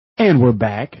And we're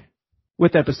back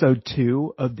with episode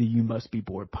 2 of the You Must Be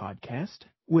Bored podcast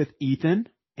with Ethan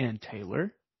and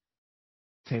Taylor.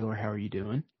 Taylor, how are you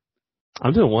doing?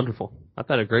 I'm doing wonderful. I've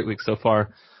had a great week so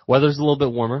far. Weather's a little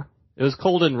bit warmer. It was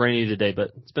cold and rainy today,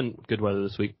 but it's been good weather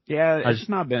this week. Yeah, it's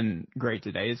not been great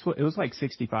today. It was like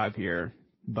 65 here,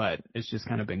 but it's just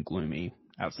kind of been gloomy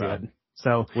outside. Yeah.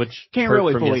 So, which can't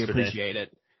really fully appreciate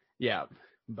it. Yeah.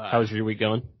 But how's your week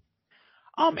going?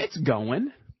 It's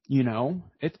going. You know,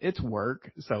 it's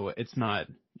work, so it's not,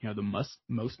 the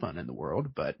most fun in the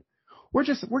world, but we're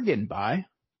getting by.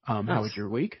 Nice. How was your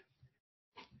week?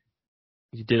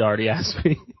 You did already ask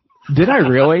me. Did I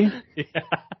really? Yeah.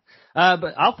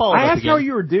 But I'll follow up again. I asked how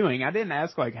you were doing. I didn't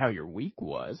ask how your week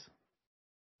was.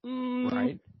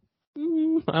 Right? I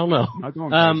don't know. Not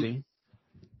going crazy.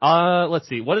 Let's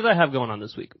see. What did I have going on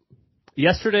this week?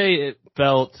 Yesterday it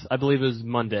felt, I believe it was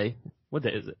Monday. What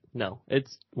day is it? No,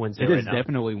 it's Wednesday right now. It is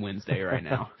definitely Wednesday right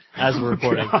now. As we're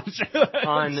recording.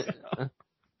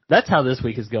 That's how this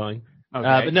week is going.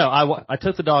 Okay. But no, I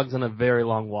took the dogs on a very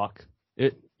long walk.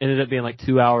 It ended up being like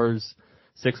 2 hours,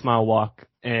 6-mile walk,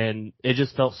 and it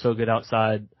just felt so good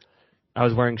outside. I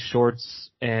was wearing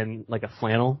shorts and like a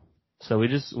flannel. So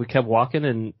we kept walking,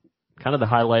 and kind of the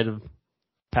highlight of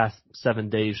past 7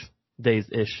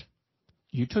 days-ish.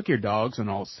 You took your dogs on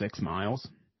all 6 miles?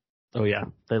 Oh, yeah.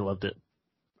 They loved it.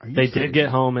 They did get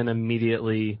home and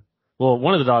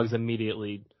one of the dogs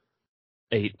immediately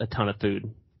ate a ton of food.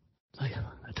 Like,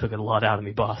 that took a lot out of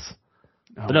me, boss.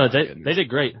 Oh, but no, they did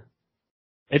great.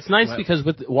 It's nice because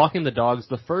with walking the dogs,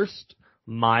 the first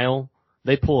mile,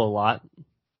 they pull a lot.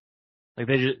 Like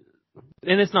and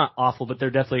it's not awful, but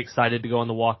they're definitely excited to go on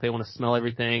the walk. They want to smell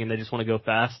everything and they just want to go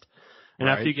fast. And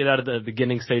after you get out of the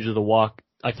beginning stage of the walk,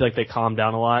 I feel like they calm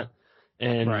down a lot.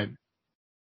 And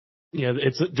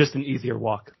it's just an easier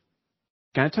walk.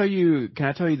 Can I tell you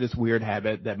this weird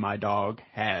habit that my dog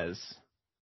has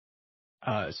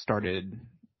started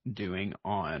doing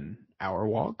on our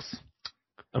walks?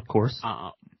 Of course.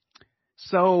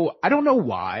 So I don't know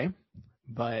why,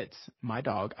 but my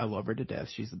dog, I love her to death.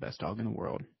 She's the best dog in the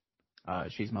world.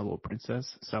 She's my little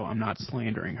princess, so I'm not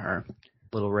slandering her.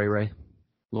 Little Ray.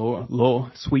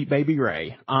 Little sweet baby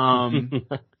Ray.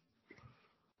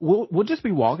 We'll just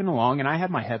be walking along, and I have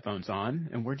my headphones on,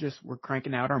 and we're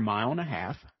cranking out our 1.5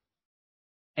 miles.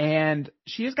 And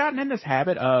she has gotten in this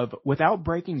habit of, without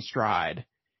breaking stride,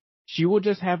 she will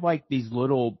just have like these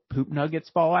little poop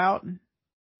nuggets fall out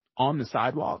on the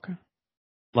sidewalk.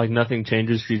 Like nothing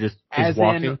changes, she just is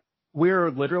walking?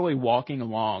 We're literally walking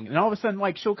along, and all of a sudden,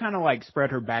 she'll kind of spread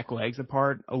her back legs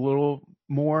apart a little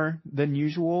more than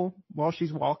usual while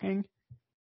she's walking.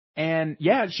 And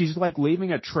yeah, she's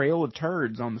leaving a trail of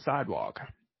turds on the sidewalk.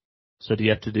 So do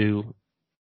you have to do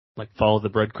follow the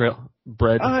breadcrumb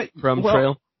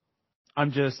trail?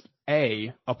 I'm just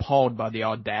appalled by the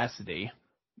audacity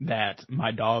that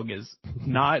my dog is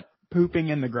not pooping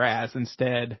in the grass,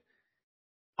 instead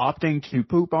opting to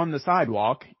poop on the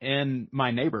sidewalk in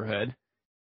my neighborhood.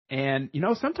 And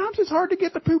sometimes it's hard to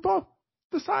get the poop off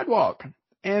the sidewalk.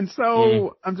 And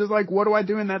so I'm just what do I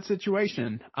do in that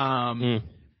situation?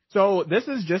 So this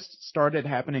has just started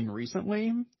happening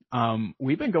recently.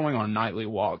 We've been going on nightly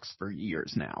walks for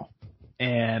years now,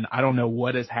 and I don't know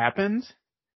what has happened.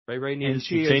 Ray needs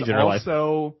to change in her life. She is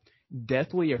also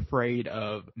deathly afraid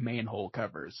of manhole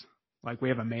covers. We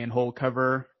have a manhole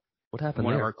cover. What happened in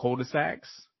one there? of our cul-de-sacs,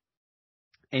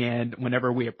 and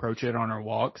whenever we approach it on our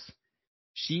walks,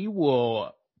 she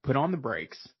will put on the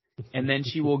brakes, and then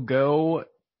she will go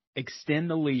extend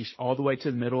the leash all the way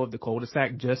to the middle of the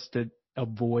cul-de-sac just to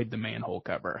avoid the manhole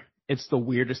cover. It's the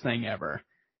weirdest thing ever.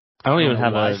 I don't even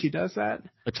have why she does that.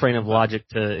 A train of logic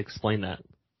to explain that.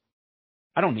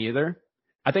 I don't either.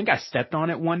 I think I stepped on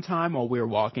it one time while we were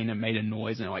walking and made a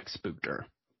noise and it spooked her.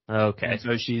 Okay. And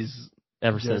so she's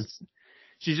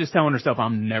just telling herself,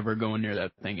 I'm never going near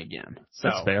that thing again. So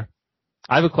that's fair.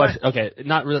 I have a question. Okay,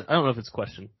 not really. I don't know if it's a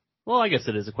question. Well, I guess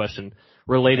it is a question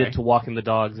related to walking the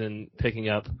dogs and picking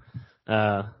up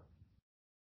their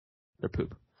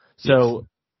poop. So,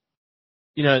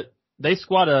 they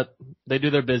squat up, they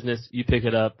do their business, you pick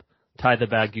it up, tie the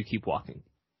bag, you keep walking.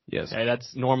 Yes. Okay,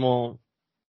 that's normal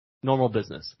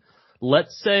business.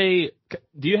 Let's say,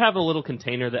 do you have a little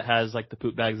container that has the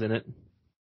poop bags in it?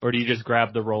 Or do you just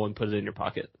grab the roll and put it in your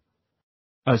pocket?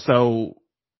 So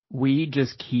we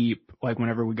just keep,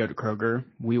 whenever we go to Kroger,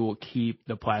 we will keep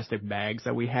the plastic bags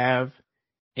that we have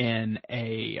in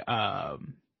a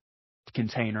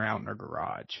container out in our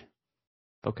garage.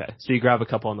 Okay, so you grab a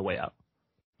couple on the way out.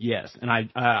 Yes, and I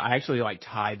actually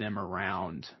tie them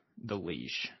around the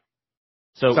leash.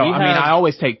 So I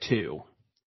always take 2.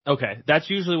 Okay, that's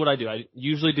usually what I do. I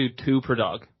usually do 2 per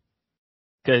dog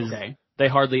because Okay. they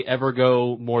hardly ever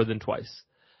go more than twice.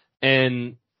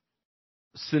 And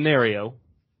scenario,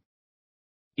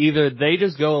 either they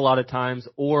just go a lot of times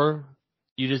or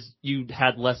you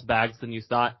had less bags than you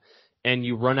thought and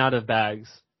you run out of bags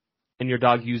and your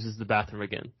dog uses the bathroom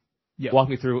again. Yeah. Walk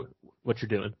me through what you're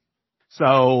doing.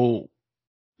 So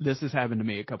this has happened to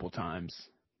me a couple times,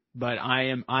 but I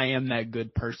am that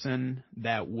good person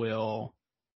that will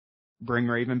bring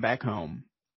Raven back home,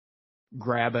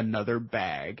 grab another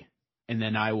bag, and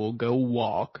then I will go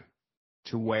walk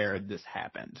to where this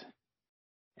happened,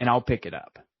 and I'll pick it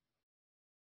up.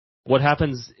 What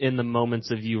happens in the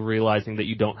moments of you realizing that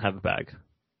you don't have a bag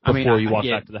before you walk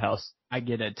back to the house? I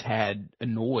get a tad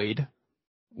annoyed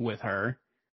with her.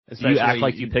 Do you act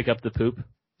like you pick up the poop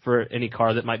for any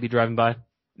car that might be driving by?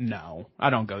 No,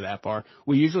 I don't go that far.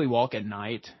 We usually walk at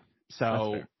night,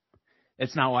 so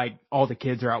it's not like all the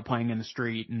kids are out playing in the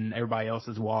street and everybody else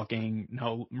is walking.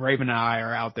 No, Raven and I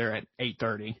are out there at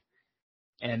 8:30.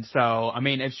 And so, I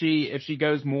mean, if she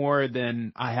goes more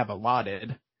than I have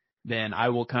allotted, then I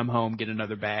will come home, get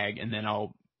another bag, and then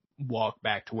I'll walk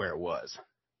back to where it was.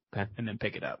 Okay. And then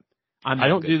pick it up. I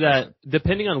don't do that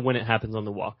depending on when it happens on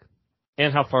the walk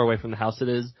and how far away from the house it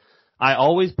is. I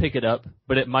always pick it up,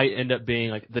 but it might end up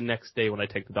being like the next day when I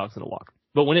take the dogs on a walk.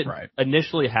 But when it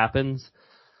initially happens,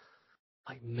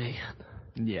 like, man.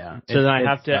 Yeah. So then I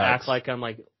have to act like I'm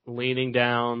like leaning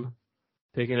down,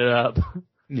 picking it up,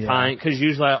 tying, because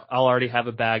usually I'll already have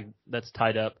a bag that's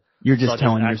tied up. You're just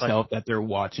telling yourself that they're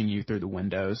watching you through the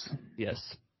windows.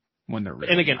 Yes. When they're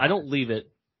really and again, I don't leave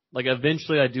it. Like,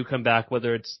 eventually I do come back,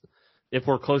 if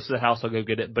we're close to the house, I'll go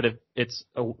get it. But if it's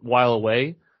a while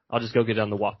away, I'll just go get it on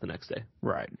the walk the next day.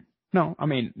 Right. No, I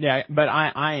mean, yeah, but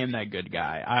I am that good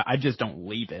guy. I just don't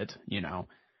leave it, you know.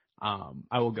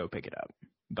 I will go pick it up.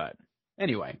 But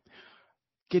anyway,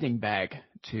 getting back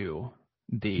to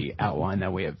the outline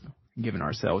that we have given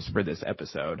ourselves for this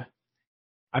episode,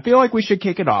 I feel like we should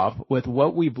kick it off with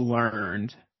what we've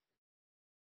learned,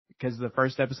 because the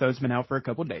first episode's been out for a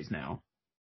couple days now.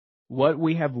 What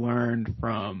we have learned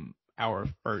from our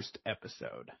first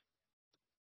episode.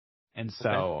 And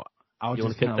so I'll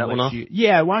just kick that one off?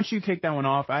 Yeah, why don't you kick that one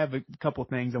off? I have a couple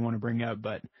things I want to bring up,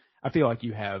 but I feel like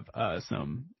you have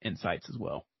some insights as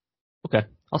well. Okay,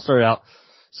 I'll start it out.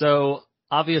 So,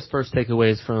 obvious first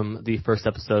takeaways from the first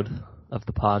episode of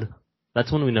the pod.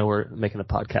 That's when we know we're making a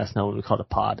podcast now, when we call it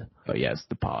a pod. Oh, yes,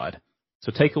 the pod.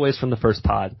 So, takeaways from the first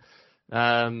pod.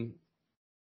 The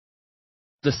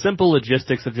simple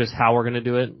logistics of just how we're going to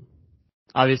do it.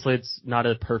 Obviously, it's not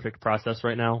a perfect process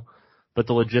right now, but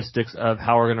the logistics of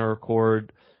how we're going to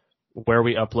record, where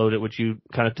we upload it, which you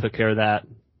kind of took care of that.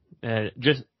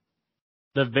 Just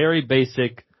the very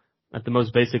basic, at the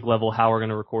most basic level, how we're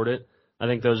going to record it. I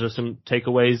think those are some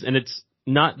takeaways, and it's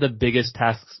not the biggest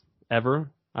tasks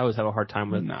ever. I always have a hard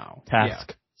time with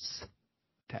tasks.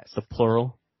 Yeah. Tasks. The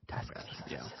plural. Tasks.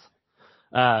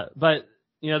 Yeah. But,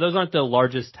 those aren't the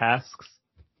largest tasks.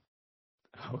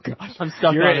 Oh gosh, I'm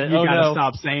stuck on it. You gotta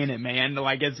stop saying it, man.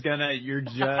 Like, you're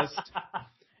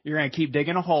gonna keep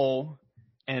digging a hole,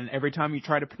 and every time you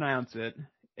try to pronounce it,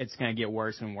 it's gonna get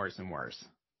worse and worse and worse.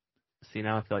 See,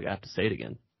 now I feel like I have to say it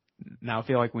again. Now I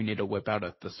feel like we need to whip out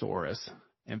a thesaurus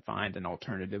and find an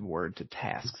alternative word to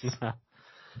tasks.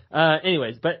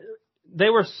 Anyways, but they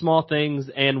were small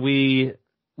things, and we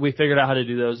figured out how to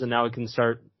do those, and now we can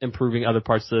start improving other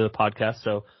parts of the podcast.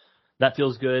 So that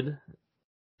feels good.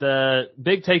 The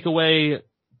big takeaway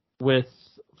with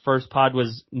first pod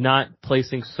was not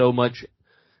placing so much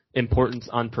importance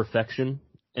on perfection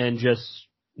and just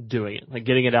doing it, like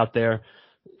getting it out there,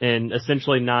 and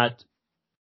essentially not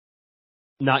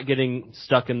getting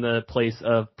stuck in the place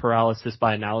of paralysis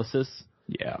by analysis.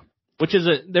 Yeah. Which is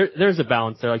there's a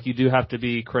balance there. Like, you do have to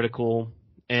be critical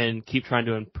and keep trying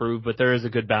to improve, but there is a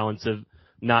good balance of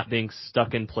not being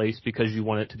stuck in place because you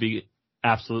want it to be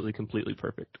absolutely, completely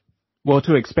perfect. Well,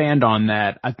 to expand on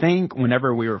that, I think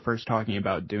whenever we were first talking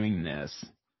about doing this,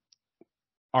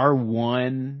 our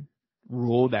one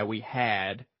rule that we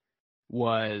had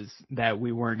was that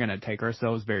we weren't going to take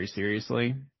ourselves very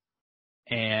seriously.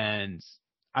 And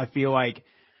I feel like,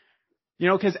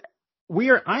 because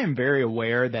I am very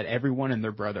aware that everyone and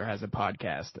their brother has a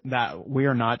podcast, that we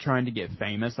are not trying to get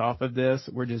famous off of this.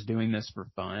 We're just doing this for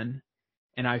fun.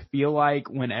 And I feel like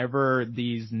whenever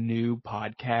these new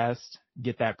podcasts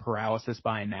get that paralysis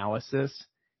by analysis,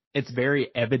 it's very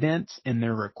evident in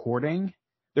their recording.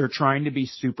 They're trying to be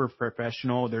super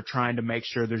professional. They're trying to make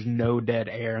sure there's no dead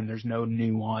air and there's no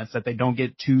nuance, that they don't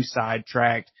get too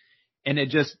sidetracked. And it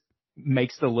just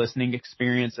makes the listening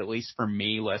experience, at least for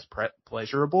me, less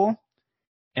pleasurable.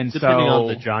 And depending so, on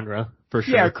the genre, for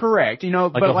sure. yeah, correct. You know,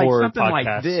 Like but a like horror something like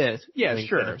podcast, this, I yeah, think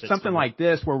sure. benefits Something from it. like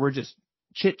this where we're just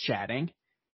chit-chatting,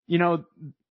 you know,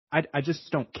 I just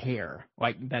don't care,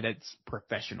 like, that it's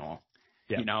professional,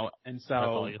 Yeah. you know, and I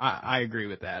follow so you. I agree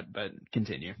with that, but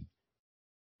continue.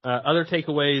 Other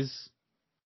takeaways,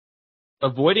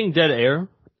 avoiding dead air.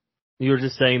 You were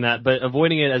just saying that, but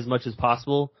avoiding it as much as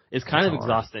possible is kind of It's hard.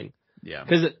 exhausting. Yeah.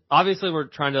 Because obviously we're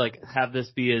trying to like have this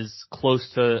be as close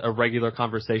to a regular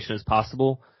conversation as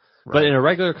possible. Right. But in a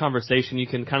regular conversation, you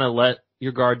can kind of let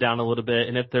your guard down a little bit.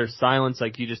 And if there's silence,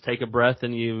 like you just take a breath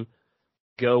and you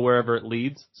go wherever it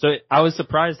leads. So I was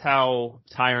surprised how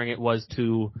tiring it was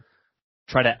to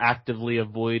try to actively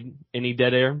avoid any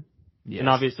dead air. Yes. And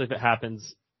obviously if it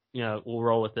happens, you know, we'll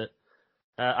roll with it.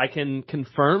 I can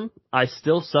confirm I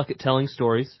still suck at telling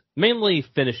stories, mainly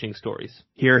finishing stories.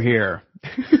 Hear, hear.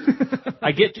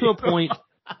 I get to a point,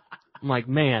 I'm like,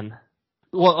 man,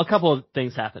 well, a couple of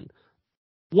things happen.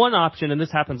 One option, and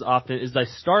this happens often, is I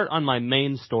start on my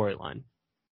main storyline.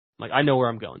 Like, I know where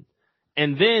I'm going.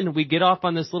 And then we get off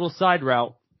on this little side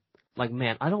route. Like,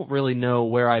 man, I don't really know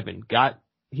where I even got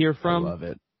here from. I love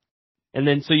it. And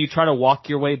then so you try to walk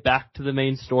your way back to the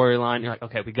main storyline. You're like,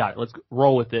 okay, we got it. Let's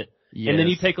roll with it. Yes. And then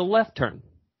you take a left turn.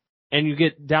 And you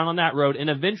get down on that road. And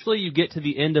eventually you get to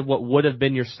the end of what would have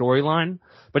been your storyline.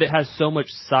 But it has so much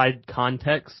side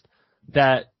context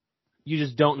that you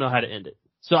just don't know how to end it.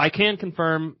 So I can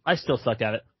confirm I still suck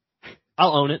at it.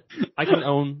 I'll own it. I can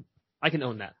own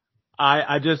that.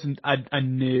 I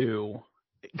knew,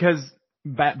 because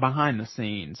behind the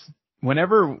scenes,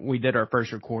 whenever we did our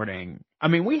first recording, I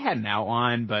mean, we had an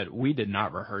outline, but we did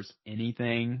not rehearse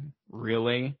anything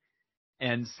really.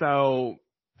 And so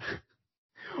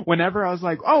whenever I was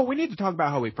like, oh, we need to talk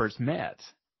about how we first met.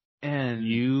 And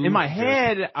in my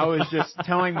head, I was just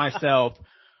telling myself,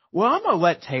 well, I'm going to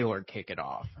let Taylor kick it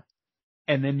off.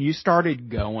 And then you started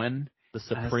going. The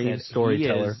supreme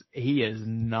storyteller. He is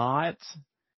not.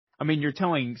 I mean, you're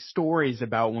telling stories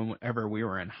about whenever we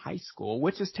were in high school,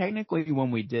 which is technically when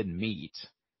we did meet.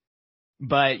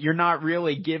 But you're not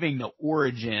really giving the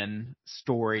origin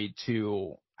story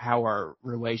to how our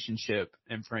relationship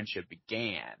and friendship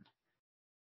began.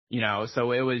 You know,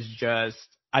 so it was just,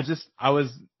 I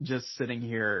was just sitting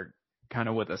here kind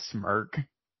of with a smirk.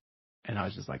 And I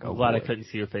was just like, oh, I'm glad boy, I couldn't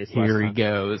see your face. Here he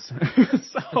goes.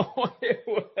 So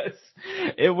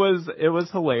it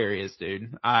was hilarious,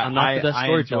 dude. I'm not the best I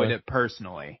storyteller. enjoyed it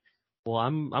personally. Well,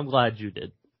 I'm glad you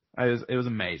did. It was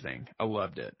amazing. I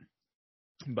loved it.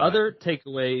 But Other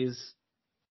takeaways.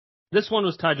 This one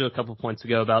was tied to a couple points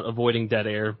ago about avoiding dead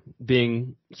air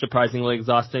being surprisingly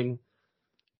exhausting.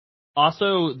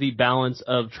 Also, the balance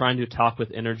of trying to talk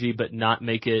with energy but not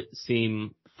make it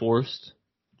seem forced.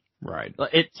 Right.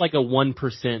 It's like a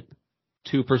 1%,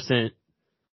 2%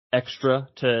 extra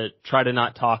to try to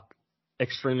not talk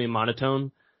extremely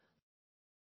monotone.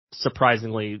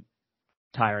 Surprisingly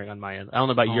tiring on my end. I don't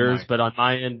know about yours, but on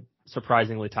my end,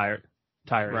 surprisingly tiring.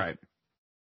 Right.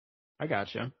 I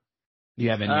gotcha. Do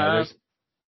you have any others?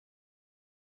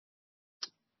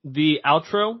 The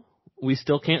outro, we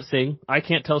still can't sing. I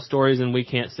can't tell stories and we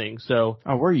can't sing. So.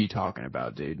 Oh, what are you talking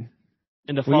about, dude?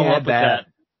 And to follow up with that.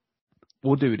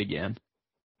 We'll do it again.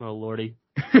 Oh, Lordy.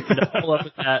 To follow up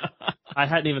with that, I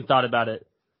hadn't even thought about it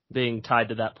being tied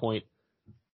to that point.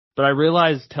 But I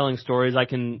realized telling stories, I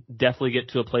can definitely get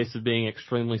to a place of being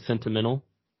extremely sentimental.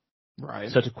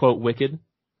 Right. So to quote Wicked,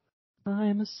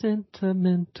 I'm a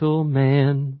sentimental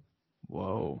man.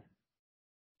 Whoa.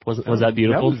 Was that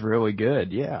beautiful? That was really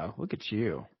good. Yeah. Look at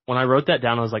you. When I wrote that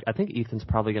down, I was like, I think Ethan's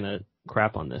probably going to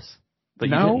crap on this. But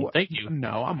no, you didn't. Thank you.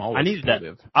 No, I'm always I needed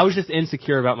supportive. that. I was just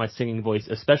insecure about my singing voice,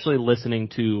 especially listening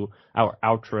to our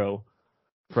outro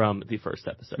from the first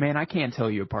episode. Man, I can't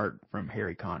tell you apart from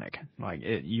Harry Connick. Like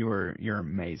you're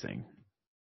amazing.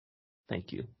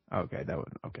 Thank you. Okay,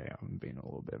 I'm being a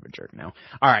little bit of a jerk now.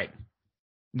 All right.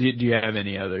 Do you have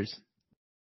any others?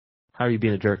 How are you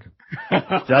being a jerk?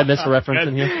 Did I miss a reference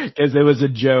in here? Because it was a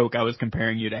joke. I was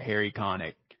comparing you to Harry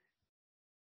Connick.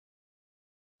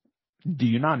 Do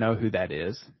you not know who that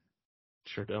is?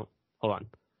 Sure don't. Hold on.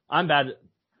 I'm bad.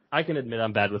 I can admit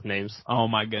I'm bad with names. Oh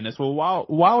my goodness. Well,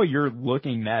 while you're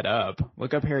looking that up,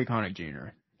 look up Harry Connick Jr.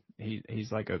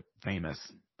 He's like a famous.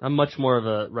 I'm much more of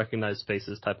a recognized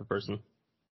faces type of person.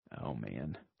 Oh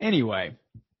man. Anyway.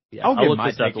 Yeah, I'll give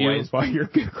my takeaways while you're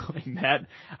Googling that.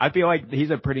 I feel like he's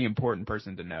a pretty important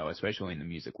person to know, especially in the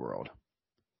music world.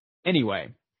 Anyway,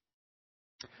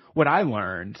 what I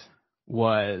learned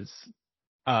was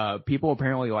people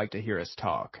apparently like to hear us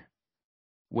talk,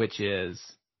 which is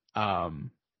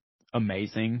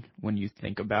amazing when you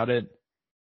think about it.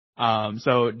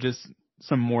 So just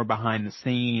some more behind the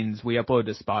scenes, we upload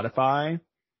to Spotify,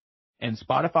 and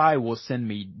Spotify will send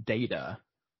me data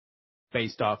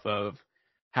based off of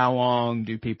how long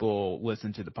do people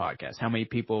listen to the podcast, how many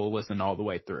people listen all the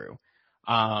way through.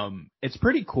 It's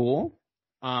pretty cool.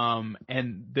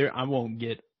 And there, I won't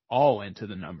get all into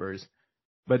the numbers,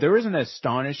 but there was an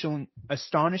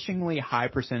astonishingly high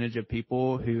percentage of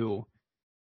people who,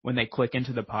 when they click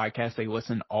into the podcast, they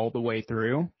listen all the way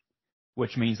through,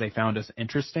 which means they found us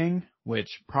interesting,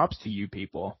 which props to you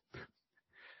people.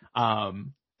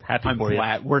 Happy for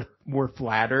you. We're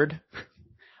flattered.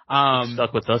 You're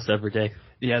stuck with us every day.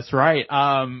 Yes, right.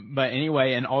 But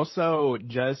anyway, and also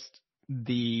just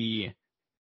the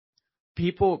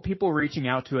people reaching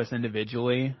out to us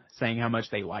individually saying how much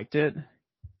they liked it,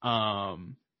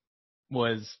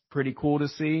 was pretty cool to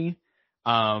see.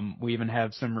 We even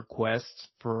have some requests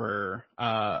for,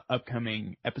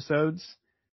 upcoming episodes.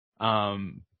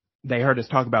 They heard us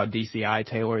talk about DCI,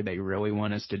 Taylor. They really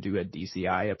want us to do a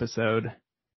DCI episode.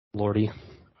 Lordy.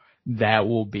 That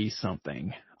will be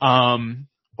something.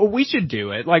 Well, we should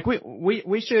do it. Like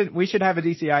we should have a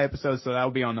DCI episode, so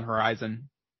that'll be on the horizon.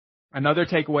 Another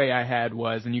takeaway I had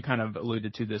was, and you kind of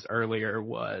alluded to this earlier,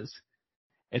 was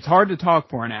it's hard to talk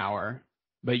for an hour,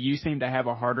 but you seem to have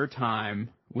a harder time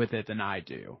with it than I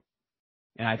do.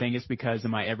 And I think it's because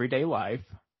in my everyday life,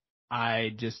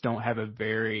 I just don't have a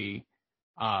very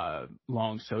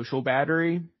long social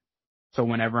battery. So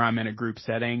whenever I'm in a group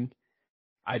setting,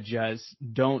 I just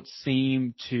don't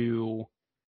seem to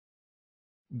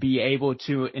be able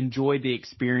to enjoy the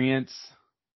experience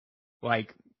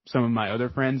like some of my other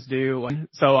friends do.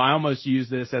 So I almost use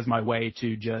this as my way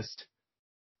to just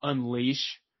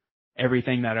unleash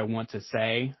everything that I want to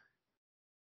say.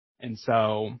 And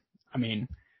so, I mean,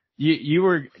 you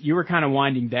were kind of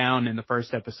winding down in the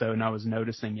first episode, and I was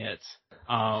noticing it.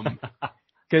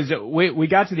 Cause we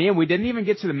got to the end. We didn't even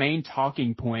get to the main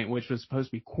talking point, which was supposed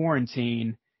to be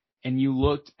quarantine. And you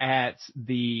looked at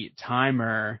the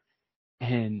timer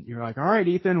and you're like, all right,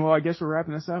 Ethan, well, I guess we're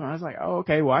wrapping this up. And I was like, oh,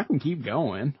 okay, well, I can keep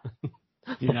going,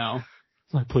 you know.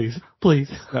 Like, please.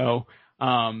 So,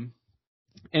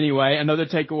 anyway, another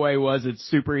takeaway was it's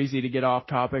super easy to get off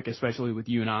topic, especially with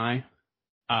you and I.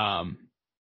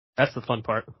 That's the fun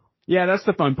part. Yeah, that's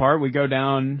the fun part. We go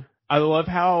down. I love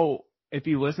how if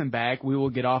you listen back, we will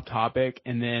get off topic.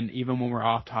 And then even when we're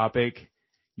off topic,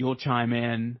 you'll chime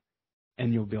in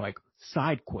and you'll be like,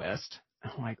 side quest.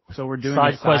 I'm like, so we're doing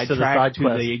a side track to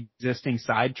the existing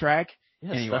side track.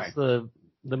 Yes, anyway. That's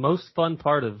the most fun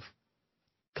part of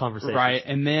conversation. Right.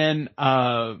 And then,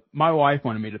 my wife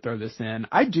wanted me to throw this in.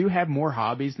 I do have more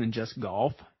hobbies than just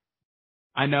golf.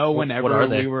 I know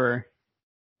whenever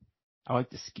I like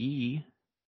to ski.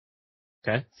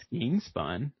 Okay. Skiing's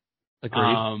fun.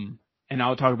 Agreed. And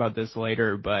I'll talk about this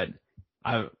later, but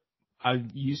I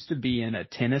used to be in a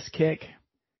tennis kick,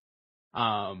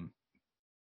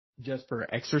 just for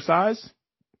exercise.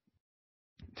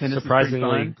 Tennis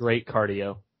surprisingly great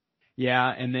cardio. Yeah,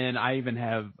 and then I even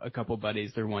have a couple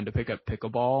buddies that wanted to pick up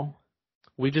pickleball.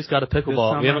 We just got a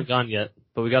pickleball. We haven't gone yet,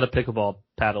 but we got a pickleball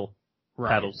paddles.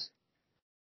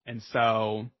 And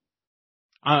so,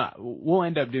 we'll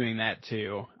end up doing that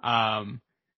too.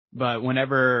 But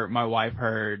whenever my wife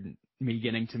heard me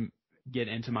get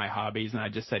into my hobbies and I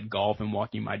just said golf and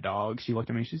walking my dog, she looked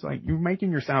at me, she's like, you're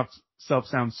making yourself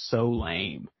sound so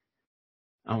lame.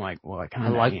 I'm like, well, I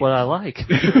like what I like. So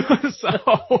that's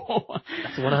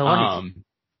what I like.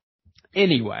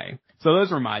 Anyway, so those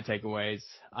were my takeaways.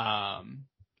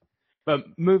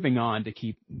 But moving on to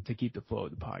keep the flow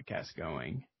of the podcast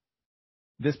going.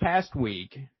 This past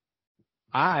week,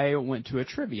 I went to a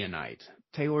trivia night.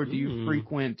 Taylor, do you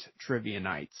frequent trivia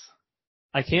nights?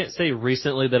 I can't say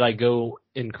recently that I go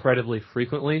incredibly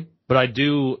frequently, but I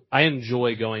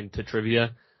enjoy going to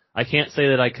trivia. I can't say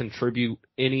that I contribute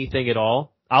anything at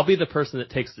all. I'll be the person that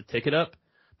takes the ticket up,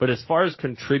 but as far as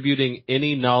contributing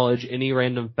any knowledge, any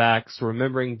random facts,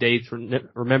 remembering dates,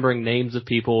 remembering names of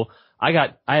people, I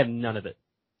have none of it.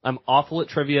 I'm awful at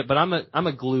trivia, but I'm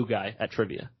a glue guy at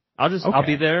trivia. I'll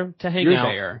be there to hang out.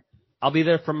 There. I'll be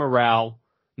there for morale.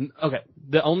 Okay.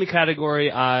 The only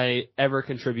category I ever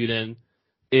contribute in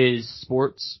is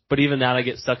sports, but even that I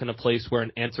get stuck in a place where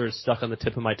an answer is stuck on the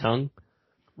tip of my tongue.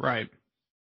 Right.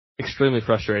 Extremely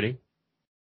frustrating.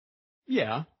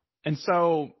 Yeah. And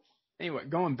so, anyway,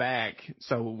 going back,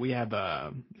 so we have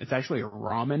it's actually a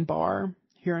ramen bar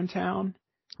here in town.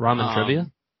 Ramen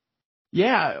trivia?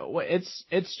 Yeah,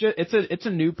 it's a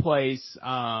new place.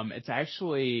 It's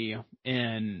actually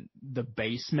in the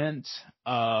basement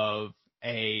of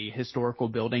a historical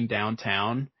building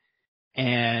downtown.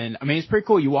 And I mean, it's pretty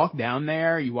cool. You walk down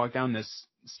there, you walk down this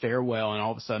stairwell, and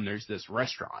all of a sudden there's this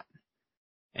restaurant,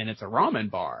 and it's a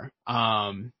ramen bar.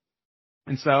 And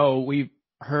so we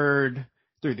heard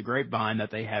through the grapevine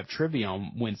that they have trivia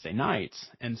on Wednesday nights.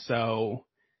 And so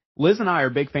Liz and I are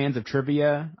big fans of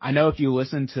trivia. I know if you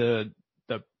listen to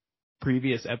the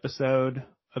previous episode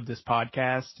of this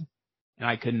podcast, and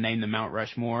I couldn't name the Mount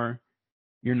Rushmore,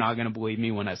 you're not going to believe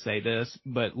me when I say this,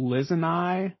 but Liz and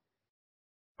I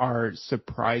are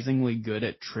surprisingly good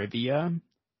at trivia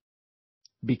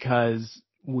because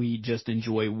we just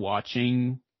enjoy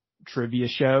watching trivia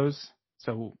shows.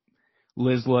 So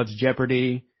Liz loves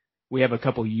Jeopardy. We have a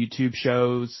couple YouTube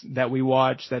shows that we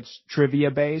watch that's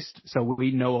trivia based. So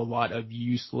we know a lot of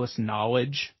useless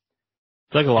knowledge.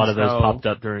 I feel like a lot of those popped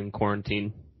up during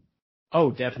quarantine. Oh,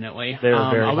 definitely.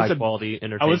 They're very high quality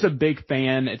entertainment. I was a big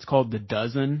fan. It's called The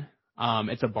Dozen.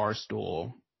 It's a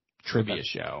Barstool trivia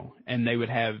show, and they would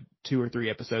have 2 or 3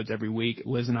 episodes every week.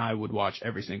 Liz and I would watch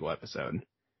every single episode.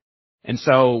 And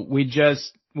so we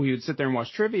would sit there and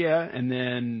watch trivia, and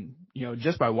then,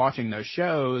 just by watching those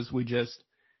shows, we just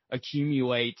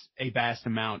accumulate a vast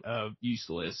amount of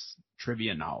useless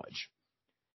trivia knowledge.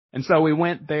 And so we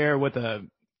went there with a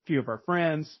few of our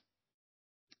friends,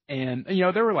 and,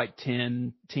 there were like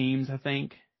 10 teams, I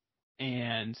think,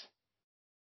 and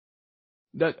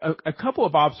a couple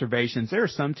of observations. There are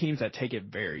some teams that take it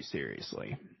very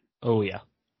seriously. Oh, yeah.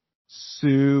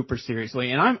 Super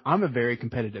seriously. And I'm a very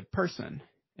competitive person.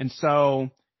 And so,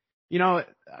 I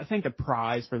think the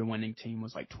prize for the winning team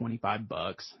was like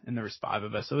 $25, and there was 5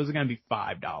 of us, so it was going to be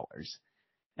 $5.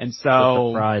 And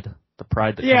so the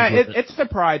pride that yeah, comes with it's the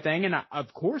pride thing. And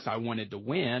of course I wanted to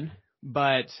win,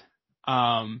 but,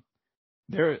 the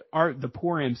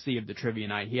poor MC of the trivia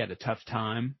night, he had a tough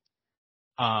time.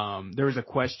 There was a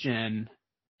question,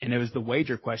 and it was the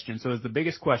wager question. So it was the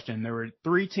biggest question. There were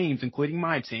 3 teams, including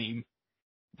my team,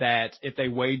 that if they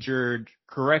wagered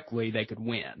correctly, they could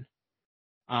win.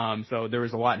 So there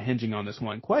was a lot hinging on this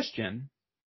one question.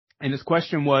 And this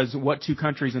question was, what 2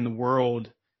 countries in the world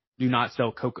do not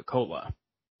sell Coca-Cola?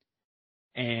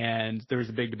 And there was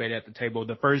a big debate at the table.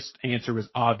 The first answer was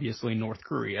obviously North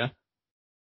Korea.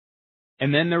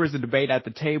 And then there was a debate at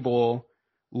the table.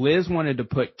 Liz wanted to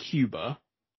put Cuba,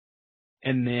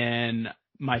 and then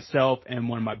myself and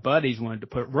one of my buddies wanted to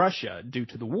put Russia due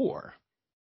to the war.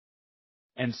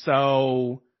 And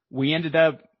so we ended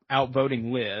up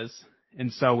outvoting Liz,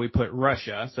 and so we put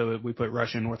Russia. So we put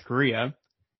Russia and North Korea.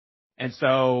 And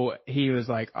so he was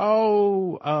like,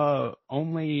 I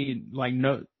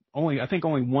think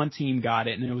only one team got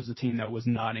it, and it was the team that was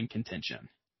not in contention.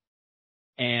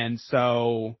 And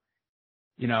so,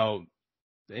 he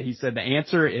said the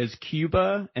answer is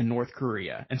Cuba and North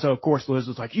Korea. And so, of course, Liz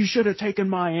was like, you should have taken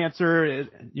my answer,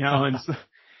 and so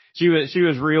she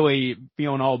was really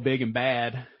feeling all big and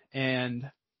bad.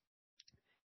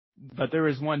 But there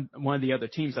was one of the other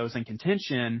teams that was in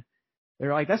contention. They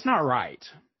were like, that's not right.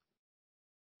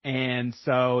 And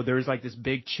so there was like this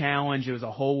big challenge. It was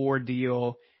a whole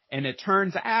ordeal. And it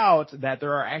turns out that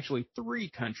there are actually 3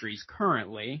 countries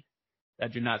currently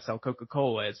that do not sell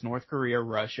Coca-Cola. It's North Korea,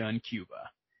 Russia, and Cuba.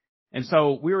 And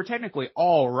so we were technically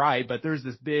all right, but there's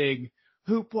this big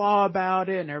hoopla about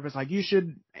it, and everybody's like, you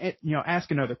should,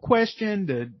 ask another question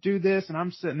to do this. And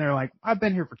I'm sitting there like, I've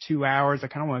been here for 2 hours. I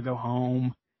kind of want to go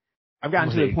home. I've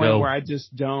gotten to the point where I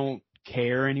just don't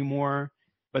care anymore.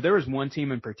 But there was one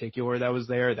team in particular that was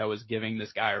there that was giving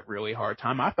this guy a really hard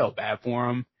time. I felt bad for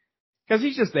him because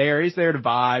he's just there. He's there to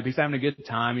vibe. He's having a good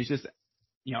time. He's just,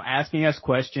 asking us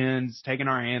questions, taking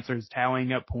our answers,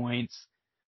 tallying up points.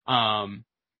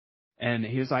 And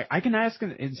he was like, I can ask.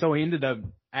 And so he ended up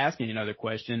asking another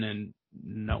question, and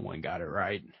no one got it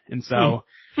right. And so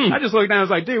I just looked down. I was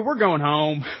like, dude, we're going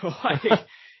home. Like,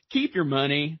 keep your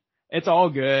money. It's all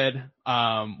good.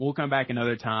 We'll come back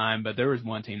another time. But there was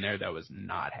one team there that was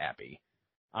not happy.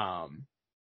 Are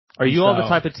you all the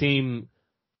type of team?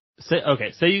 Say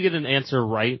you get an answer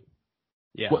right.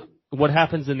 Yeah. What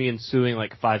happens in the ensuing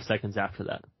 5 seconds after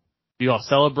that? Do you all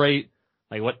celebrate?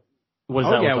 What does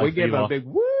that look like? We give a big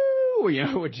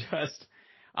woo. Just,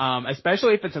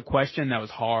 especially if it's a question that was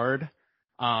hard.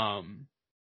 I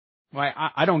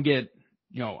don't get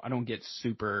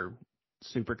super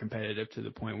competitive to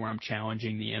the point where I'm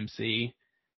challenging the MC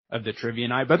of the trivia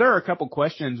night. But there are a couple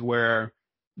questions where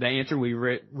the answer we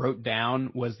wrote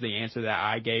down was the answer that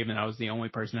I gave, and I was the only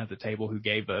person at the table who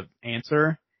gave an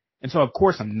answer. And so, of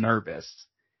course, I'm nervous.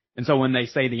 And so when they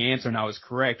say the answer and I was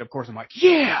correct, of course, I'm like,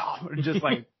 yeah, just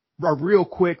like a real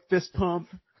quick fist pump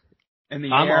in the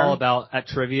air. I'm all about, at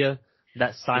trivia,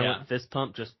 that silent fist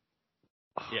pump just.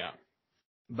 Yeah.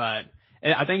 But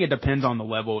I think it depends on the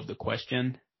level of the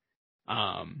question.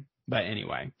 But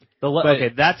anyway.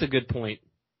 Okay, that's a good point.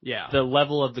 Yeah. The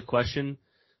level of the question,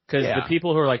 because the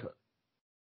people who are like,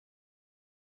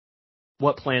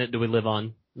 what planet do we live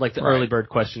on? Like the early bird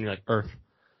question, you're like, Earth.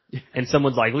 And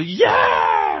someone's like,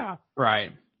 yeah!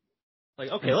 Right.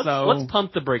 Like, okay, let's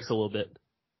pump the brakes a little bit.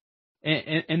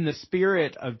 In the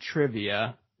spirit of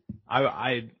trivia,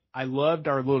 I loved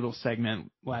our little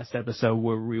segment last episode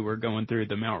where we were going through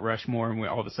the Mount Rushmore and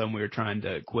all of a sudden we were trying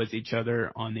to quiz each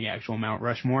other on the actual Mount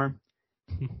Rushmore.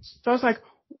 So I was like,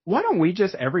 why don't we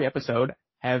just every episode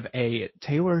have a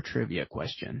Taylor trivia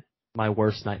question? My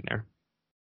worst nightmare.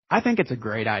 I think it's a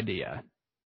great idea.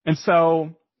 And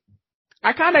so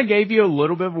I kind of gave you a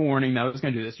little bit of a warning that I was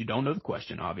going to do this. You don't know the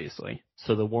question, obviously.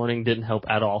 So the warning didn't help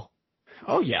at all.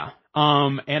 Oh, yeah.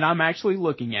 And I'm actually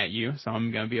looking at you, so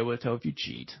I'm going to be able to tell if you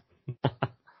cheat.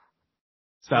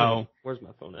 So. Where's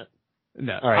my phone at?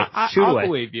 No. All right. I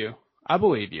believe you. I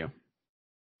believe you.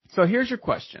 So here's your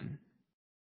question.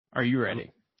 Are you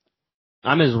ready?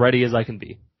 I'm as ready as I can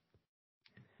be.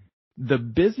 The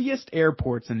busiest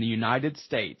airports in the United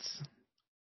States.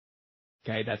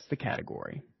 Okay, that's the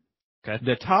category. Okay.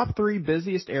 The top 3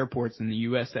 busiest airports in the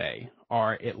USA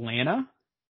are Atlanta,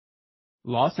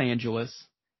 Los Angeles,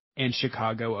 and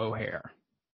Chicago O'Hare.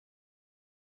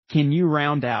 Can you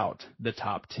round out the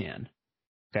top 10?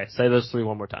 Okay, say those 3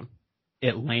 one more time.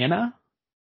 Atlanta,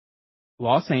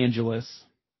 Los Angeles,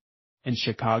 and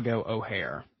Chicago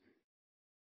O'Hare.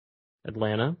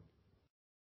 Atlanta.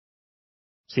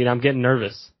 See, I'm getting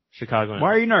nervous. Chicago.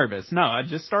 Why are you nervous? No, I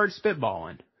just started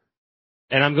spitballing.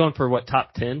 And I'm going for what,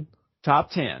 top 10? Top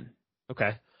 10.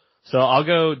 Okay. So I'll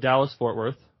go Dallas-Fort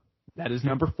Worth. That is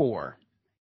number 4.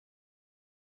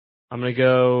 I'm going to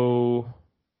go,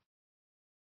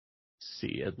 let's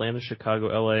see, Atlanta, Chicago,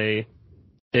 LA.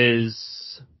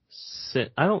 Is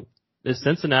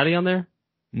Cincinnati on there?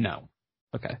 No.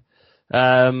 Okay.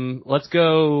 Let's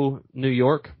go New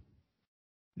York.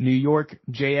 New York,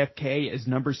 JFK is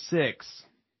number 6.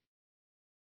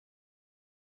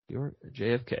 New York,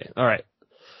 JFK. All right.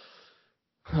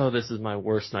 Oh, this is my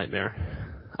worst nightmare.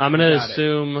 I'm going to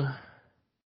assume, you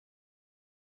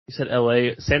said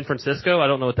LA, San Francisco? I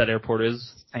don't know what that airport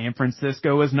is. San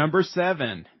Francisco is number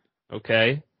 7.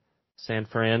 Okay. San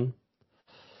Fran.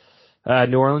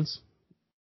 New Orleans?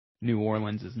 New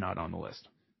Orleans is not on the list.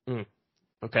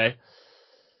 Okay.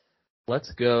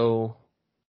 Let's go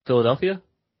Philadelphia?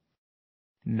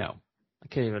 No.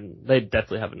 They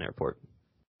definitely have an airport.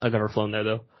 I've never flown there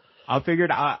though. I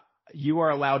figured you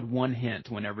are allowed 1 hint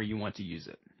whenever you want to use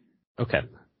it. Okay.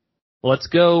 Let's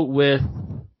go with,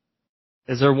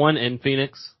 is there one in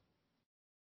Phoenix?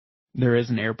 There is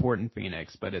an airport in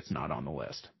Phoenix, but it's not on the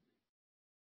list.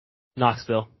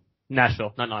 Nashville, not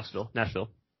Knoxville. Nashville.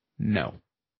 No.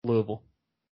 Louisville.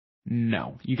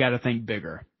 No. You got to think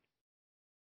bigger.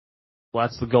 Well,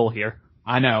 that's the goal here.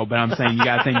 I know, but I'm saying you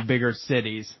got to think bigger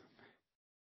cities.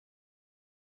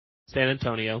 San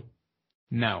Antonio.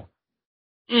 No.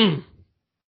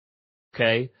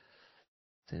 Okay.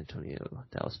 San Antonio,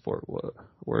 Dallas, Fort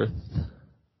Worth.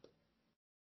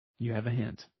 You have a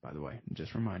hint, by the way. I'm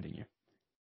just reminding you.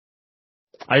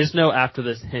 I just know after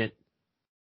this hint,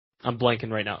 I'm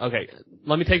blanking right now. Okay,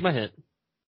 let me take my hint.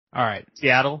 All right.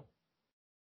 Seattle.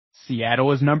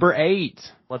 Seattle is number 8.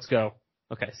 Let's go.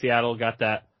 Okay, Seattle, got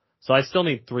that. So I still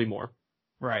need 3 more.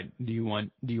 Right. Do you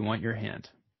want your hint?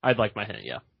 I'd like my hint,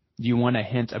 yeah. Do you want a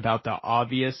hint about the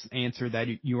obvious answer that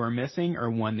you are missing or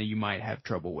one that you might have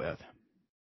trouble with?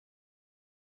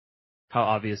 How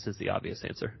obvious is the obvious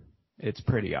answer? It's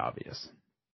pretty obvious.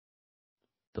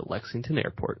 The Lexington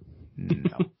Airport.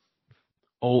 No.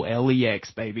 LEX,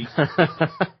 baby.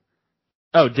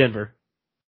 Oh, Denver.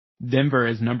 Denver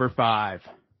is number 5.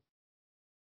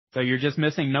 So you're just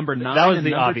missing number 9. That was and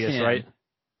the number obvious, 10. right?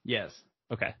 Yes.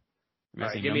 Okay.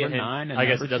 Missing Right, give me a number hint. 9 and I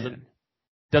guess number it 10.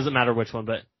 doesn't matter which one,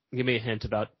 but give me a hint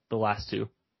about the last 2.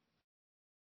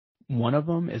 One of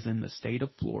them is in the state of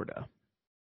Florida.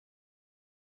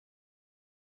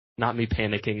 Not me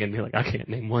panicking and be like, I can't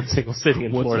name one single city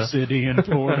in Florida. What's a city in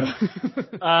Florida?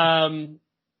 I'm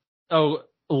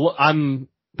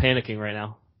panicking right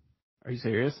now. Are you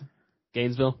serious?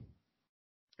 Gainesville?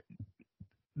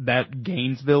 That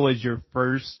Gainesville is your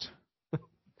first.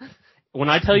 When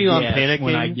I tell you I'm Yes, panicking,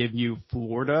 when I give you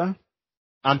Florida,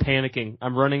 I'm panicking.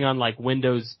 I'm running on like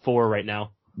Windows 4 right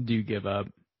now. do you give up?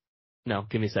 No,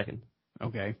 give me a second.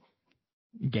 Okay.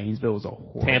 Gainesville is a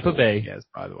horrible Tampa Bay. Yes,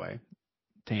 by the way.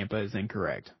 Tampa is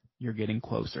incorrect. You're getting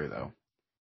closer, though.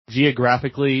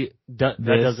 Geographically, that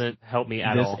doesn't help me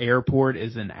at all. This airport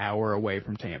is an hour away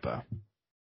from Tampa.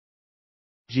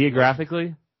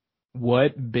 Geographically?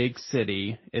 What big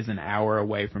city is an hour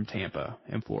away from Tampa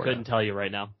in Florida? Couldn't tell you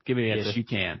right now. Give me the answer. Yes, you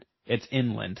can. It's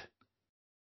inland.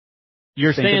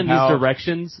 You're saying these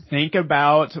directions? Think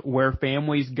about where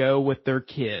families go with their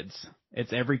kids.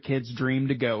 It's every kid's dream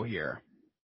to go here.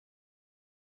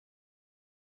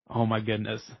 Oh my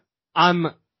goodness. I'm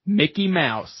Mickey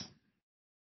Mouse.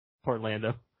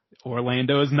 Orlando.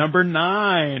 Orlando is number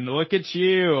 9. Look at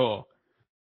you.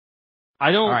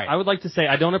 I would like to say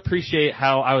I don't appreciate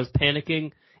how I was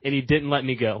panicking and he didn't let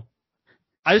me go.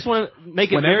 I just want to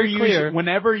make it very clear.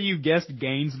 Whenever you guessed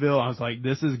Gainesville, I was like,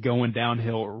 this is going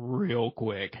downhill real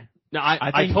quick. No,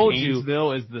 I told you.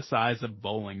 Gainesville is the size of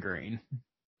Bowling Green.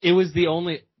 It was the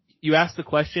only, you asked the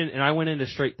question and I went into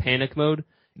straight panic mode.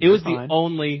 It was the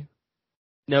only,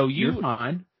 no, you're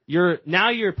fine.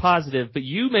 Now you're positive, but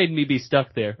you made me be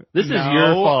stuck there. This is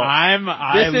your fault.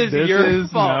 This is your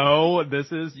fault.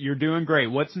 No, you're doing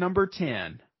great. What's number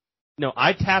 10? No,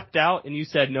 I tapped out and you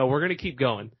said, no, we're going to keep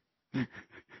going. Do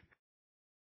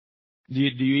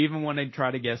you even want to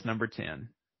try to guess number 10?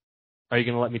 Are you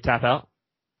going to let me tap out?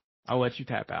 I'll let you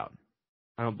tap out.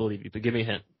 I don't believe you, but give me a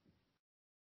hint.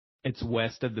 It's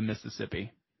west of the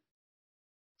Mississippi.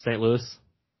 St. Louis?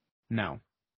 No.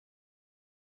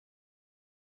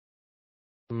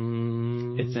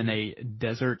 It's in a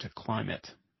desert climate.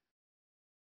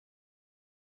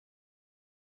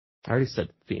 I already said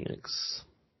Phoenix.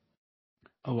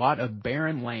 A lot of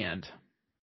barren land.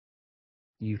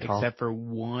 Utah. Except for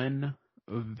one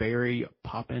very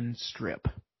poppin' strip.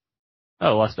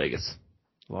 Oh, Las Vegas.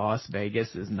 Las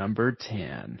Vegas is number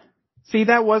 10. See,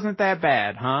 that wasn't that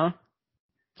bad, huh?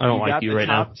 I don't like you right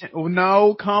now. Oh,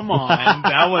 no, come on.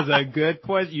 That was a good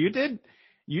question.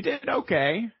 You did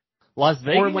okay. Las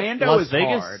Vegas. Orlando is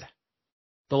hard.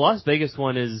 The Las Vegas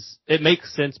one it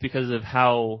makes sense because of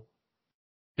how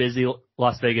busy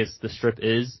Las Vegas, the strip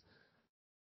is.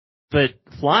 But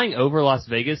flying over Las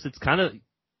Vegas,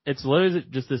 it's literally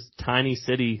just this tiny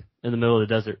city in the middle of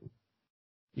the desert.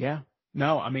 Yeah.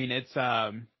 No, I mean, it's,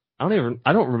 I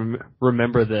don't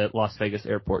remember the Las Vegas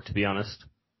airport, to be honest.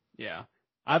 Yeah.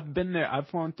 I've been there. I've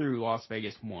flown through Las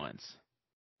Vegas once.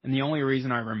 And the only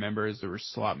reason I remember is there were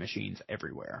slot machines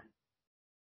everywhere.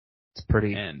 It's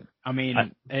pretty. And I mean,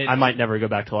 I might never go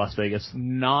back to Las Vegas.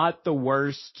 Not the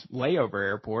worst layover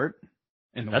airport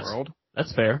in the world.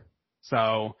 That's fair.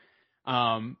 So,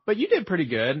 but you did pretty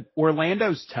good.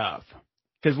 Orlando's tough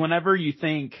because whenever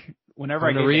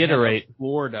I reiterate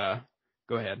Florida,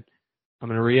 go ahead. I'm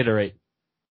going to reiterate.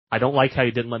 I don't like how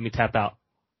you didn't let me tap out.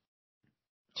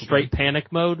 Straight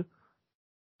panic mode.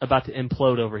 About to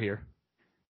implode over here.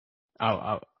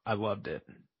 Oh, I loved it,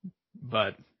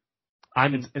 but.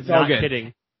 It's not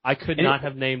kidding. I could not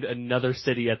have named another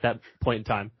city at that point in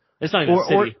time. It's not even a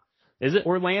city. Is it?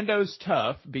 Orlando's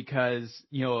tough because,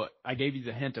 I gave you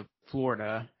the hint of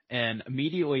Florida, and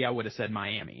immediately I would have said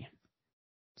Miami.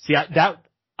 See,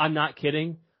 I'm not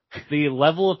kidding. The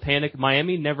level of panic,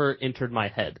 Miami never entered my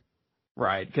head.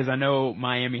 Right, because I know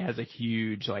Miami has a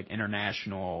huge,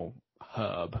 international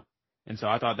hub. And so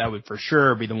I thought that would for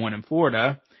sure be the one in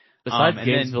Florida. Besides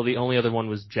Gainesville, the only other one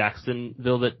was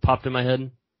Jacksonville that popped in my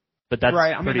head. But that's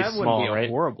right. I mean, pretty that small, wouldn't be right?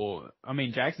 horrible. I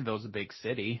mean, Jacksonville's a big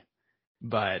city,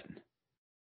 but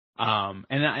and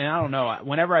I don't know.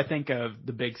 Whenever I think of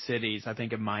the big cities, I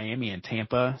think of Miami and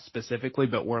Tampa specifically,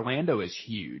 but Orlando is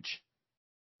huge.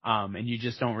 And you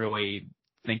just don't really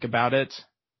think about it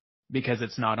because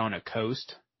it's not on a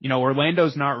coast.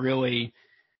 Orlando's not really,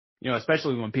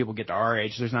 especially when people get to our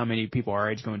age. There's not many people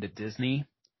our age going to Disney.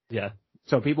 Yeah.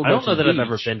 So people. I don't know that I've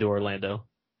ever been to Orlando.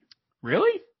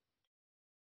 Really?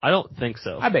 I don't think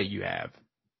so. I bet you have.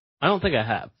 I don't think I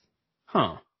have.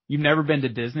 Huh. You've never been to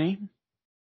Disney?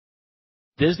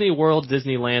 Disney World,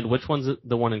 Disneyland, which one's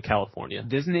the one in California?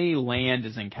 Disneyland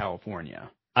is in California.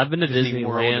 I've been to Disney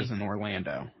World Disneyland. is in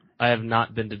Orlando. I have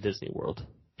not been to Disney World.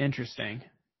 Interesting.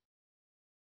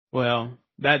 Well,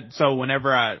 so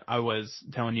whenever I was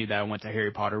telling you that I went to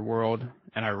Harry Potter World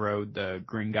and I rode the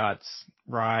Gringotts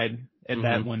ride, and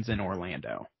that one's in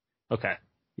Orlando. Okay.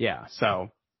 Yeah,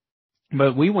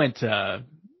 but we went to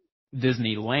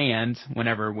Disneyland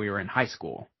whenever we were in high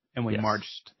school, and we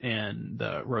marched in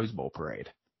the Rose Bowl parade.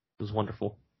 It was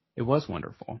wonderful. It was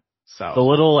wonderful. So the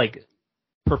little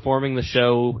performing the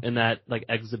show in that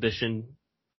exhibition,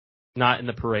 not in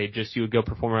the parade, just you would go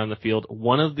perform around the field.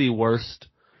 One of the worst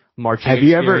marching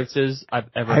experiences I've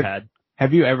ever had.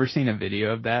 Have you ever seen a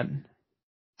video of that?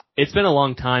 It's been a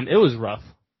long time. It was rough.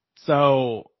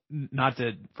 So,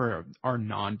 for our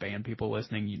non-band people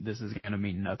listening, this is going to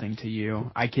mean nothing to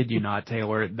you. I kid you not,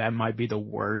 Taylor. That might be the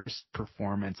worst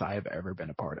performance I have ever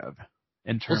been a part of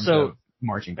in terms of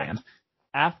marching band.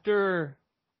 After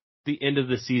the end of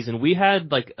the season. We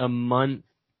had like a month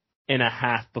and a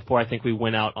half before I think we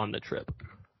went out on the trip.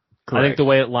 Correct. I think the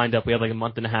way it lined up, we had like a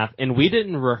month and a half, and we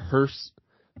didn't rehearse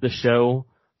the show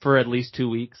for at least 2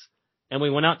 weeks. And we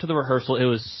went out to the rehearsal. It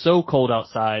was so cold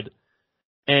outside,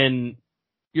 and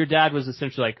your dad was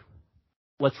essentially like,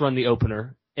 let's run the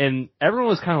opener. And everyone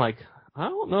was kind of like, I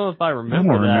don't know if I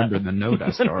remember that. I don't remember the note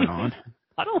I start on.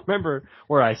 I don't remember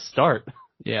where I start.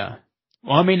 Yeah.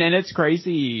 Well, I mean, and it's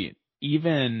crazy,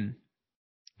 even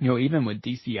with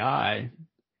DCI.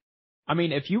 I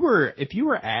mean, if you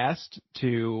were asked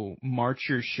to march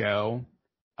your show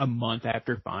a month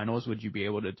after finals, would you be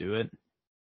able to do it?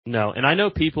 No. And I know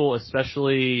people,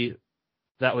 especially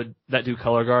that do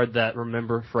color guard, that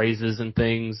remember phrases and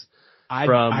things.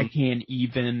 I can't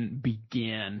even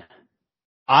begin.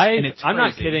 I'm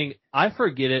not kidding. I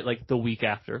forget it like the week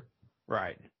after.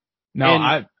 Right.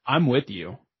 No, I'm with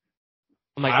you.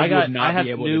 I'm like, I have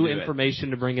new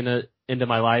information to bring into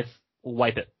my life.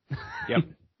 Wipe it. Yep.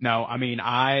 No, I mean,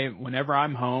 whenever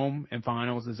I'm home and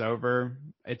finals is over,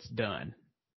 it's done.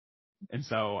 And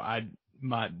so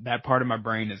that part of my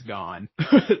brain is gone,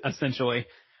 essentially.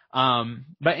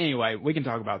 But anyway, we can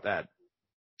talk about that.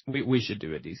 We should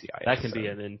do a DCI episode. That can be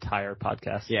an entire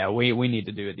podcast. Yeah, we need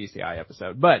to do a DCI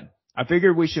episode. But I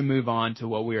figured we should move on to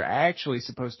what we were actually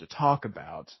supposed to talk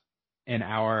about in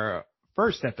our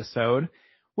first episode,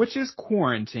 which is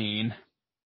quarantine.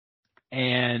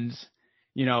 And,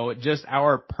 just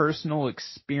our personal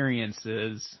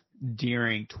experiences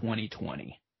during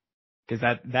 2020.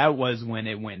 Because that was when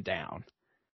it went down.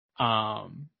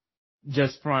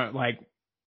 Just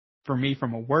for me,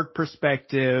 from a work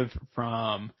perspective,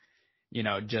 from,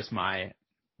 just my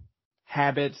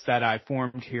habits that I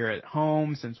formed here at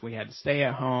home since we had to stay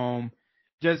at home,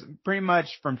 just pretty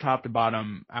much from top to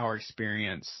bottom, our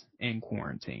experience in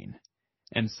quarantine.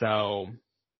 And so,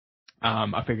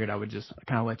 I figured I would just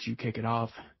kind of let you kick it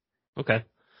off. Okay.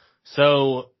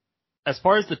 So, as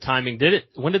far as the timing,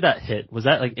 when did that hit? Was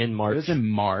that like in March? It was in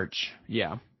March.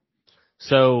 Yeah.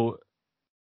 So,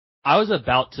 I was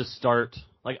about to start,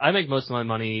 I make most of my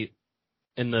money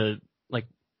in the,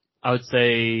 I would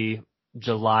say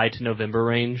July to November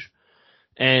range.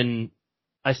 And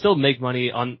I still make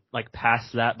money on,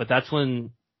 past that, but that's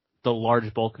when the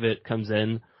large bulk of it comes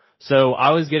in. So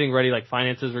I was getting ready,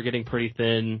 finances were getting pretty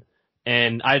thin,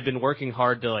 and I had been working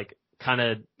hard to, kind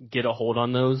of get a hold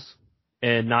on those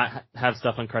and not have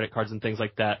stuff on credit cards and things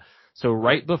like that. So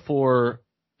right before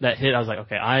that hit, I was like,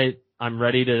 okay, I'm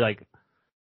ready to,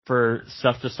 for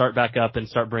stuff to start back up and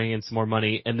start bringing in some more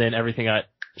money. And then everything got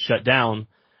shut down.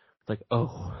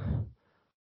 Oh,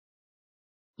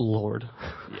 Lord.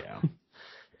 Yeah.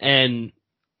 And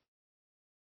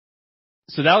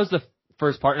so that was the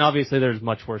first part. And obviously there's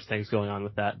much worse things going on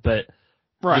with that, but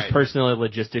just personally,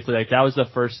 logistically, that was the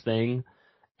first thing.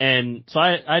 And so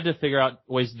I had to figure out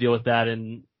ways to deal with that.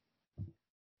 And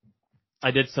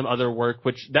I did some other work,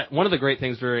 one of the great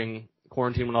things during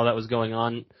quarantine when all that was going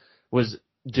on was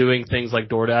doing things like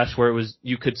DoorDash, where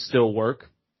you could still work.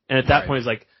 And at that point,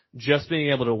 it's just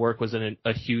being able to work was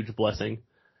a huge blessing.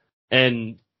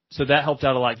 And so that helped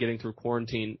out a lot getting through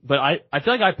quarantine. But I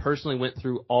feel like I personally went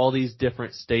through all these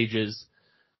different stages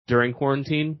during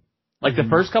quarantine. The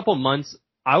first couple months,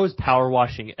 I was power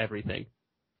washing everything.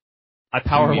 I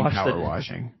power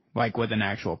washing? With an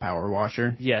actual power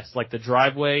washer? Yes, the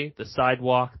driveway, the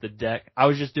sidewalk, the deck. I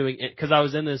was just doing it because I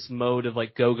was in this mode of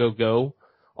go, go, go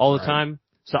all the time.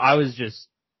 So I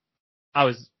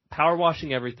was power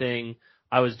washing everything.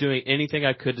 I was doing anything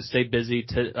I could to stay busy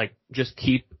to just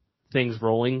keep things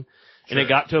rolling. Sure. And it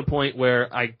got to a point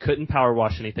where I couldn't power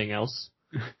wash anything else.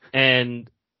 And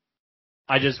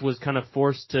I just was kind of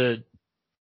forced to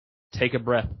take a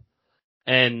breath.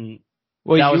 And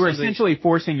you were essentially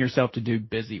forcing yourself to do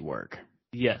busy work.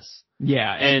 Yes.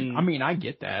 Yeah. And I mean, I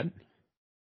get that.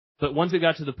 But once it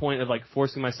got to the point of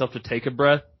forcing myself to take a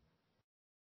breath,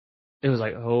 it was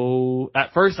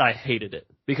at first I hated it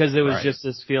because it was just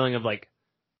this feeling of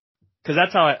because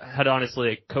that's how I had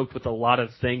honestly coped with a lot of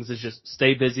things, is just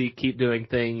stay busy, keep doing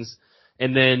things.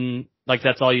 And then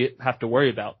that's all you have to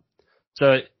worry about.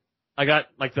 So I got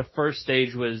the first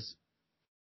stage was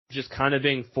just kind of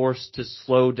being forced to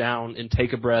slow down and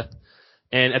take a breath.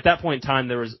 And at that point in time,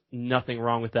 there was nothing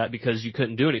wrong with that because you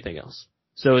couldn't do anything else.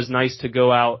 So it was nice to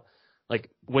go out,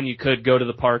 when you could go to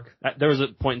the park. There was a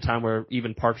point in time where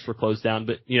even parks were closed down,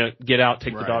 but get out,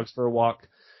 take the dogs for a walk,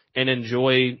 and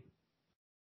enjoy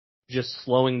just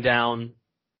slowing down,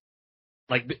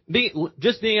 being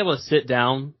able to sit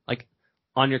down,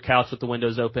 on your couch with the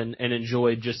windows open and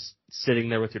enjoy just sitting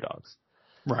there with your dogs.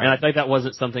 Right. And I think that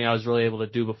wasn't something I was really able to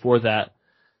do before that.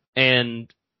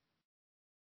 And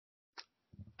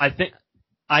I think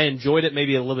I enjoyed it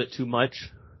maybe a little bit too much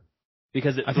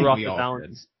because it threw off the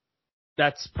balance.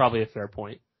 That's probably a fair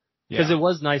point. Because it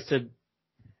was nice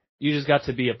you just got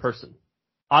to be a person.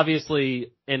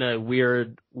 Obviously, in a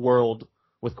weird world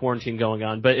with quarantine going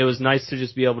on, but it was nice to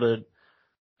just be able to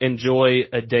enjoy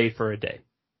a day for a day.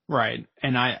 Right.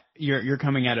 And you're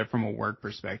coming at it from a work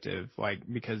perspective, like,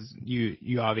 because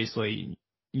you obviously,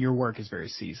 your work is very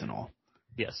seasonal.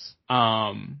 Yes.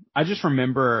 I just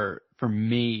remember for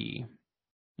me,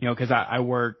 cause I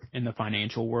work in the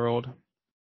financial world,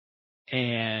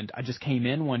 and I just came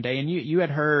in one day, and you had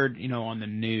heard, on the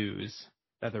news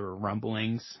that there were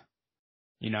rumblings,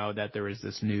 that there was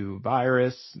this new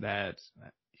virus that,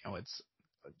 it's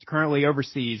currently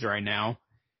overseas right now.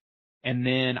 And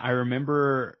then I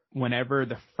remember whenever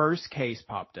the first case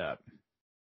popped up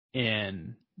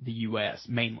in the U.S.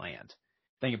 mainland,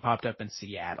 I think it popped up in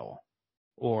Seattle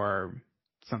or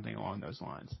something along those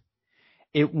lines.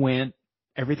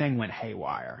 Everything went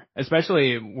haywire,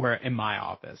 especially in my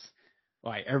office.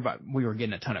 Like, we were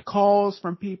getting a ton of calls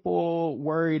from people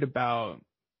worried about,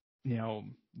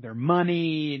 their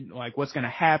money, like what's going to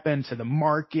happen to the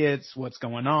markets, what's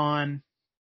going on.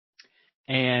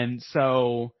 And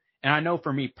I know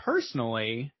for me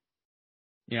personally,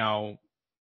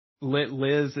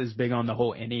 Liz is big on the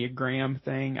whole Enneagram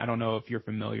thing. I don't know if you're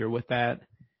familiar with that.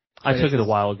 I took it a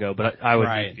while ago, but I would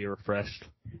need to be refreshed.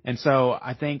 And so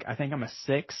I think I'm a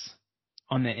 6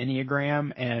 on the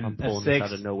Enneagram, and I'm pulling a 6 this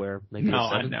out of nowhere. Maybe no, a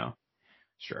 7? I know.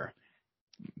 Sure.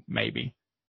 Maybe.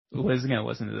 Liz is going to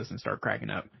listen to this and start cracking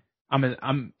up.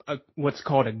 I'm what's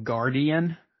called a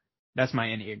guardian. That's my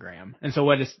Enneagram. And so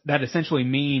that essentially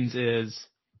means is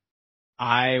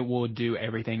I will do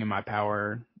everything in my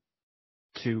power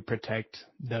to protect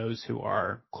those who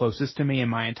are closest to me,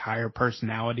 and my entire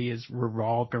personality is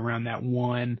revolved around that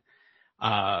one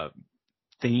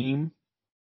theme.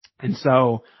 And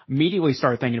so immediately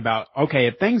start thinking about, okay,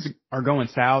 if things are going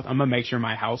south, I'm going to make sure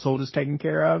my household is taken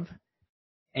care of.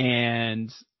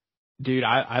 And dude,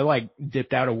 I like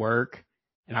dipped out of work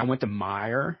and I went to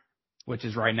Meijer, which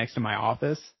is right next to my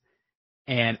office,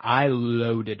 and I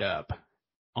loaded up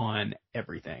on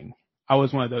everything. I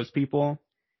was one of those people.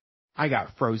 I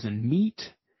got frozen meat.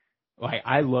 Like,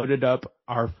 I loaded up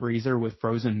our freezer with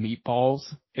frozen meatballs.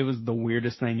 It was the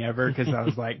weirdest thing ever, because I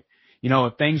was like,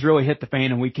 if things really hit the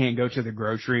fan and we can't go to the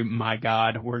grocery, my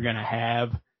God, we're going to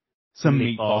have some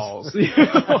meatballs.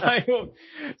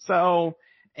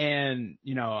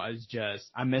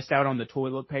 I missed out on the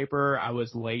toilet paper. I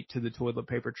was late to the toilet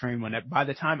paper train by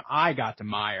the time I got to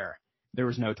Meijer, there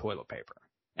was no toilet paper.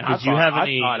 And I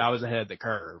thought I was ahead of the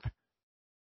curve.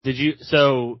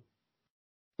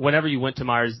 Whenever you went to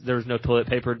Meijer's, there was no toilet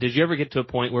paper. Did you ever get to a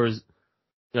point where you're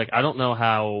like, I don't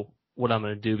know what I'm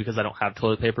going to do because I don't have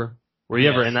toilet paper? Were you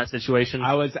ever in that situation?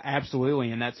 I was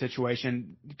absolutely in that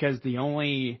situation, because the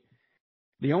only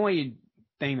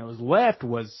thing that was left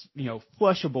was,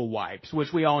 flushable wipes,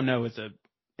 which we all know it's a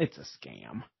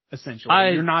scam,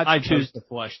 essentially. You're not supposed to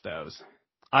flush those.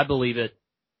 I believe it.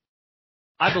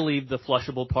 I believe the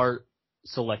flushable part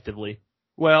selectively.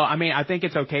 Well, I mean, I think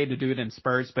it's okay to do it in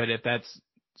spurts, but if that's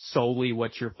solely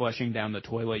what you're flushing down the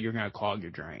toilet, you're going to clog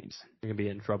your drains. You're going to be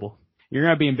in trouble. You're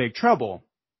going to be in big trouble.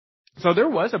 So there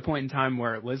was a point in time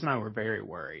where Liz and I were very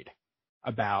worried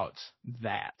about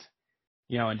that,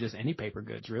 and just any paper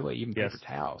goods, really, even paper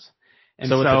towels. And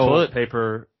so with the toilet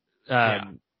paper,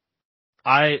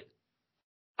 I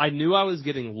knew I was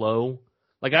getting low.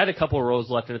 Like, I had a couple of rolls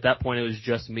left, and at that point it was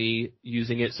just me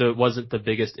using it, so it wasn't the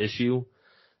biggest issue.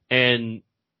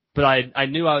 But I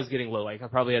knew I was getting low. Like, I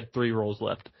probably had 3 rolls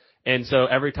left. And so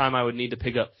every time I would need to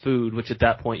pick up food, which at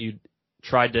that point you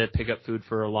tried to pick up food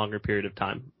for a longer period of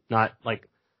time, not like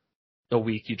a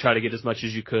week. You try to get as much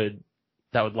as you could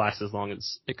that would last as long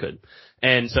as it could.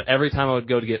 And so every time I would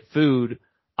go to get food,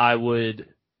 I would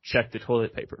check the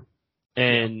toilet paper.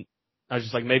 And I was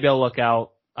just like, maybe I'll look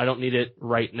out. I don't need it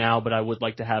right now, but I would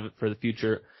like to have it for the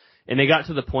future. And it got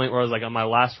to the point where I was like, on my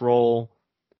last roll,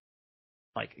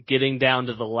 like getting down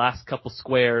to the last couple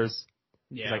squares,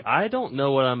 I was like, I don't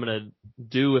know what I'm going to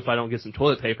do if I don't get some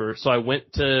toilet paper. So I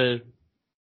went to,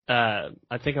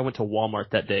 I think I went to Walmart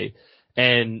that day,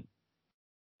 and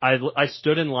I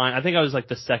stood in line. I think I was like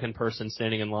the second person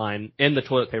standing in line in the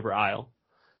toilet paper aisle.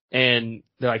 And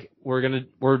they're like, we're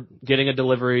getting a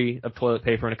delivery of toilet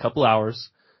paper in a couple hours,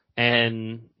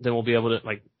 and then we'll be able to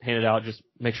like hand it out. Just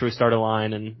make sure we start a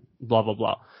line and blah, blah,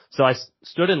 blah. So I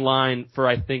stood in line for,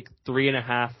 I think,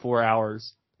 3.5, 4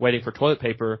 hours waiting for toilet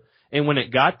paper. And when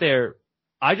it got there,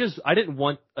 I didn't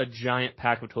want a giant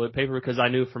pack of toilet paper, because I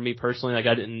knew for me personally, like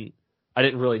I didn't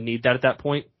really need that at that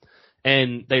point.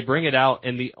 And they bring it out,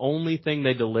 and the only thing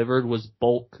they delivered was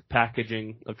bulk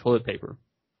packaging of toilet paper.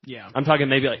 Yeah. I'm talking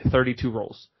maybe like 32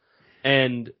 rolls.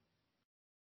 And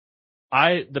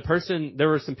there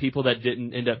were some people that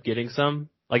didn't end up getting some.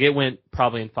 Like, it went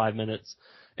probably in 5 minutes.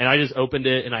 And I just opened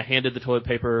it, and I handed the toilet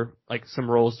paper, like, some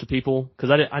rolls to people, because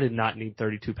I did not need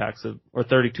 32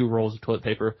 rolls of toilet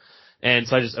paper. And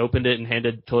so I just opened it and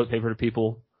handed toilet paper to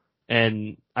people.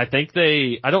 And I think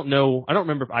I don't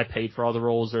remember if I paid for all the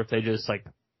rolls or if they just, like,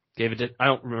 gave it to, I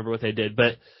don't remember what they did,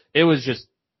 but it was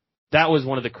that was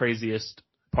one of the craziest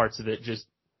parts of it, just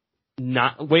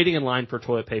not waiting in line for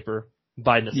toilet paper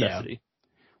by necessity. Yeah.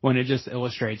 When it just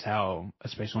illustrates how,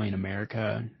 especially in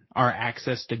America, our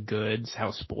access to goods,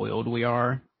 how spoiled we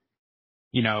are.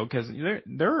 You know, because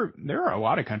there are a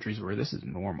lot of countries where this is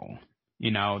normal.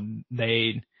 You know,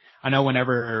 I know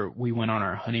whenever we went on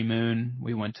our honeymoon,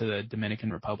 we went to the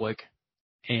Dominican Republic,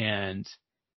 and,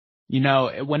 you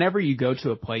know, whenever you go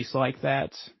to a place like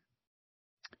that,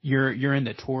 you're in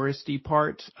the touristy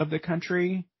part of the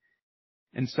country.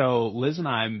 And so Liz and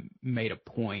I made a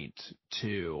point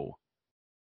to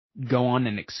go on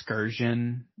an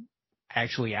excursion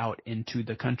actually out into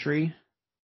the country.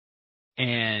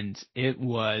 And it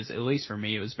was, at least for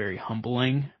me, it was very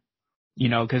humbling, you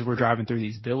know, because we're driving through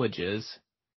these villages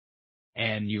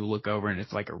and you look over and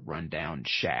it's like a rundown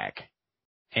shack.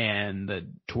 And the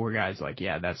tour guide's like,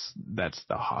 yeah, that's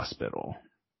the hospital.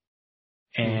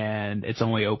 And it's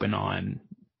only open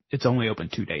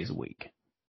 2 days a week.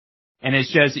 And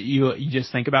it's just, you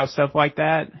just think about stuff like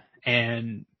that.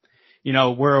 And, you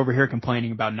know, we're over here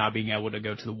complaining about not being able to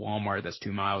go to the Walmart that's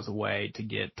 2 miles away to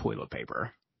get toilet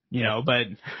paper, you know, but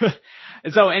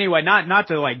so anyway, not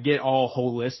to like get all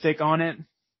holistic on it,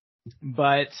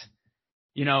 but,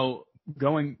 you know,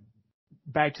 going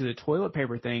back to the toilet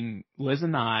paper thing, Liz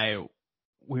and I,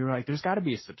 we were like, there's got to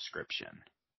be a subscription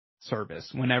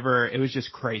service. Whenever it was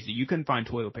just crazy, you couldn't find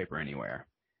toilet paper anywhere.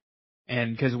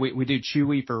 And because we do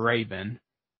Chewy for Raven,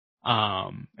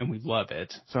 and we love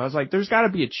it. So I was like, there's got to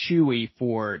be a Chewy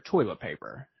for toilet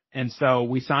paper. And so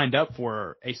we signed up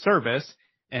for a service,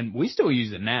 and we still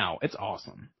use it now. It's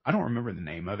awesome. I don't remember the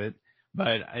name of it,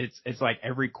 but it's like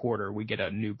every quarter we get a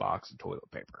new box of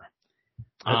toilet paper.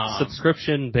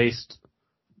 Subscription-based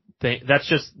thing. That's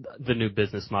just the new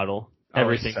business model.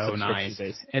 Everything's so nice.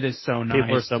 Based. It is so nice.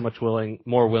 People are so much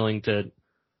more willing to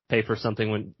pay for something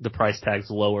when the price tag's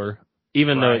lower.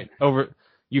 Even though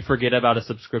you forget about a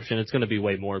subscription, it's going to be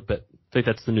way more, but I think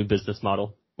that's the new business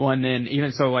model. Well, and then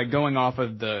even so, like going off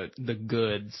of the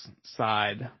goods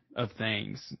side of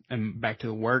things and back to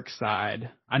the work side,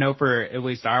 I know for at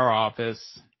least our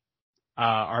office,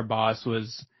 our boss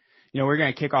was, you know, we're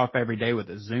going to kick off every day with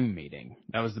a Zoom meeting.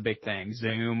 That was the big thing.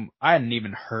 Zoom. I hadn't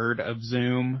even heard of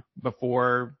Zoom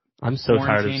before. I'm so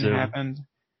tired of Zoom. Happened.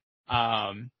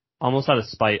 Almost out of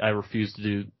spite, I refused to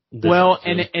do this. Well,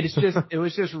 and it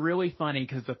was just really funny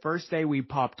because the first day we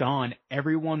popped on,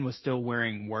 everyone was still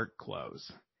wearing work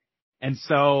clothes. And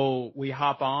so we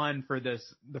hop on for the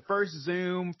first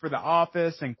Zoom for the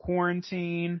office and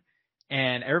quarantine,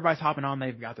 and everybody's hopping on.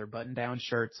 They've got their button-down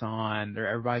shirts on.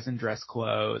 Everybody's in dress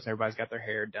clothes. Everybody's got their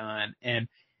hair done. And,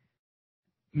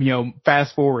 you know,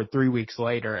 fast forward 3 weeks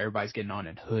later, everybody's getting on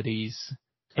in hoodies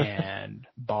and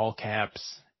ball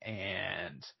caps.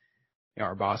 And, you know,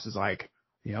 our boss is like,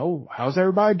 you know, how's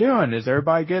everybody doing? Is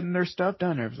everybody getting their stuff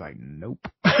done? Everybody's like, nope.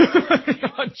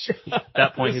 At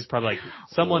that point, he's probably like,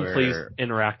 someone please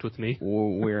interact with me.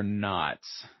 We're not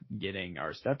getting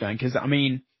our stuff done. Cause I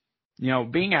mean, you know,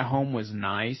 being at home was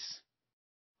nice.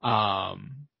 But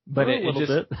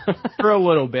for a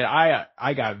little bit,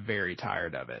 I got very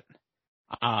tired of it.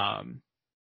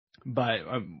 But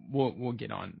we'll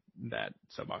get on that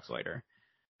soapbox later.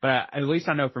 But at least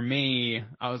I know for me,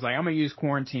 I was like, I'm going to use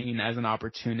quarantine as an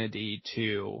opportunity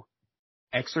to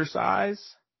exercise.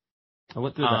 I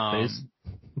went through that phase.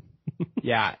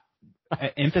 Yeah.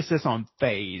 Emphasis on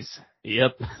phase.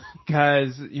 Yep.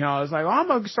 Because, you know, I was like, well, I'm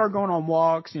going to start going on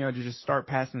walks, you know, to just start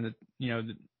passing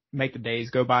make the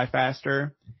days go by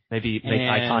faster. Maybe make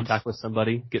eye contact with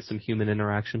somebody, get some human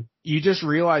interaction. You just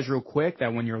realize real quick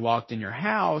that when you're locked in your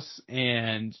house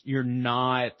and you're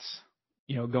not,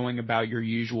 you know, going about your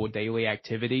usual daily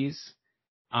activities,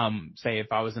 say if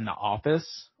I was in the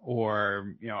office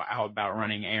or, you know, out about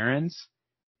running errands,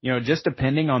 you know, just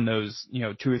depending on those, you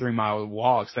know, 2 or 3 mile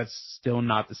walks, that's still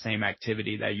not the same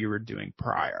activity that you were doing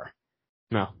prior.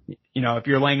 No. You know, if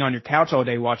you're laying on your couch all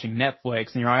day watching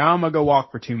Netflix and you're like, I'm going to go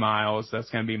walk for 2 miles, that's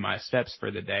going to be my steps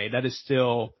for the day. That is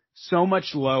still so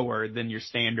much lower than your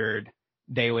standard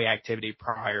daily activity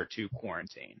prior to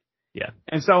quarantine. Yeah.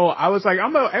 And so I was like,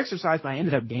 I'm going to exercise, but I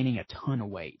ended up gaining a ton of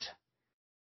weight.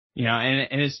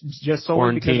 and it's just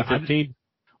solely because Quarantine 15.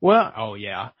 oh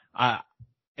yeah, I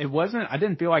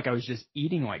didn't feel like I was just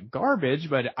eating like garbage,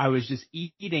 but I was just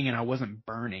eating and I wasn't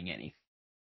burning anything.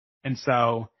 And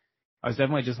so I was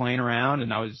definitely just laying around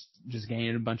and I was just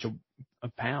gaining a bunch of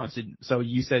pounds. So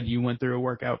you said you went through a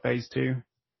workout phase too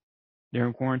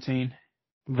during quarantine?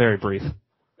 Very brief.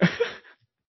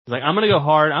 Like, I'm going to go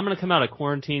hard. I'm going to come out of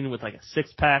quarantine with like a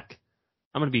 6-pack.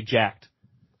 I'm going to be jacked.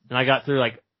 And I got through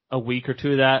like a week or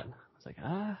two of that. I was like,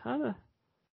 I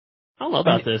don't know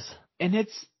about this. And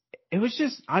it was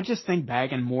just, I just think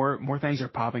back and more things are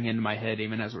popping into my head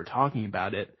even as we're talking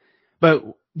about it. But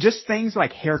just things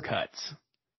like haircuts.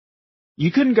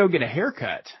 You couldn't go get a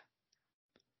haircut.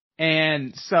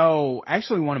 And so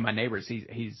actually one of my neighbors,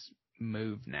 he's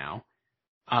moved now.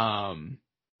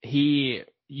 He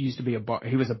used to be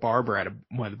he was a barber at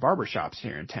one of the barber shops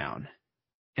here in town.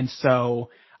 And so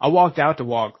I walked out to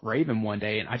walk Raven one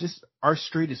day and our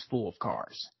street is full of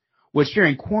cars, which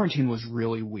during quarantine was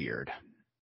really weird.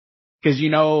 Cause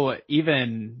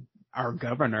even our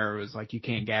governor was like, you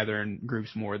can't gather in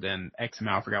groups more than X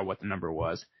amount. I forgot what the number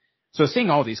was. So seeing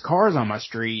all these cars on my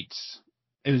streets,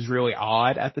 it was really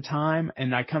odd at the time.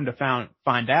 And I come to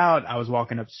find out I was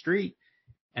walking up the street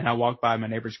and I walked by my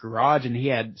neighbor's garage and he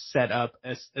had set up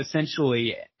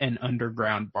essentially an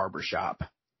underground barber shop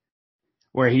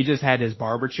where he just had his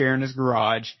barber chair in his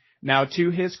garage. Now, to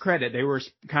his credit, they were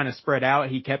kind of spread out.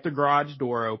 He kept the garage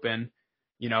door open.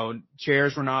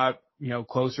 Chairs were not,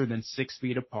 closer than 6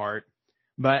 feet apart,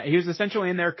 but he was essentially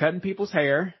in there cutting people's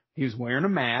hair. He was wearing a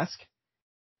mask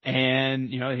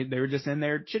and, they were just in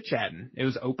there chit chatting. It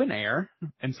was open air.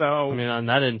 And so, I mean, on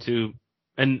that end too,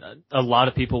 and a lot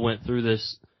of people went through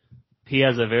this. He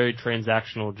has a very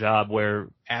transactional job where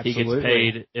absolutely. He gets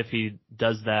paid if he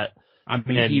does that. I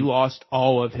mean, he lost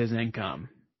all of his income.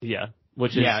 Yeah,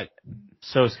 which is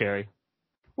so scary.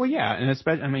 Well, yeah, and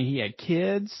especially, he had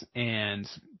kids, and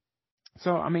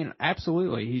so,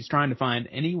 absolutely, he's trying to find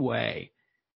any way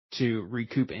to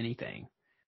recoup anything.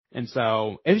 And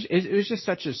so, it was just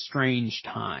such a strange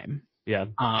time. Yeah,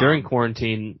 during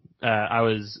quarantine, I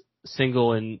was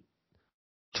single and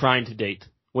trying to date,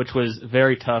 which was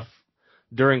very tough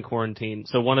during quarantine.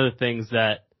 So one of the things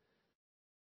that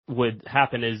would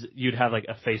happen is you'd have like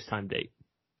a FaceTime date,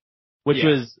 which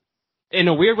was, in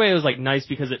a weird way, it was like nice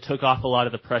because it took off a lot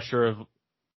of the pressure of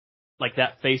like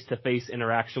that face-to-face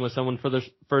interaction with someone for the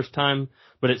first time,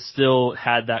 but it still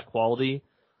had that quality.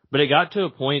 But it got to a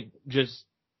point, just,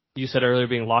 you said earlier,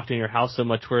 being locked in your house so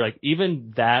much where like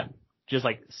even that, just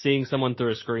like seeing someone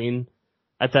through a screen,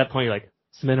 at that point you're like,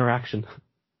 some interaction.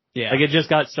 Yeah. Like it just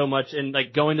got so much, and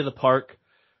like going to the park,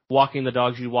 walking the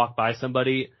dogs, you walk by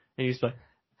somebody and you just like,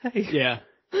 hey. Yeah.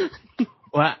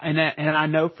 Well, and I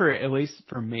know at least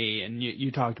for me, and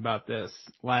you talked about this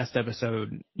last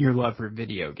episode, your love for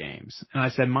video games. And I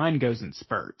said mine goes in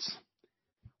spurts.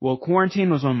 Well, quarantine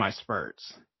was one of my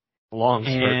spurts. Long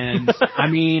spurt.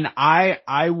 And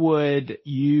I would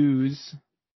use,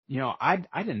 I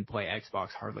didn't play Xbox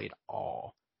hardly at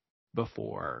all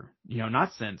before,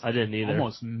 not since I didn't either.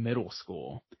 Almost middle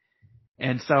school.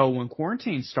 And so when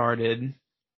quarantine started,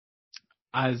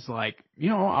 I was like,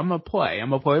 I'm going to play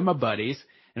with my buddies.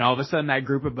 And all of a sudden that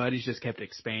group of buddies just kept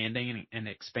expanding and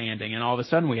expanding. And all of a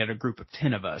sudden we had a group of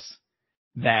 10 of us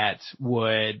that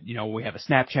would, we have a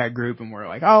Snapchat group and we're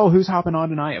like, oh, who's hopping on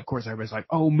tonight? Of course, everybody's like,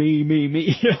 oh,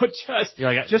 me,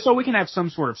 just so we can have some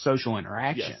sort of social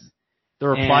interaction. Yes. The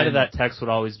reply to that text would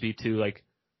always be like,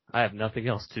 I have nothing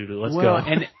else to do. Let's go.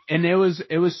 And it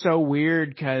was so weird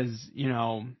because,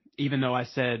 even though I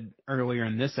said earlier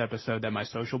in this episode that my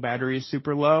social battery is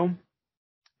super low,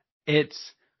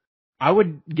 I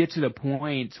would get to the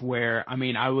point where,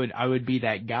 I would be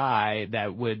that guy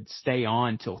that would stay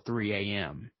on till 3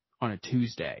 a.m. on a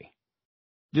Tuesday,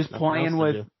 just playing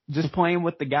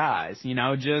with the guys,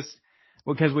 just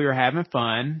because we were having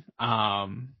fun.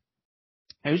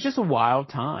 It was just a wild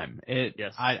time.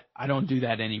 Yes. I don't do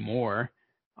that anymore,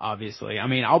 obviously.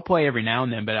 I'll play every now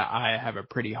and then, but I have a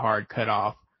pretty hard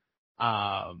cutoff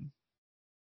on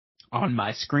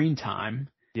my screen time.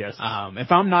 Yes.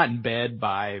 If I'm not in bed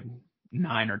by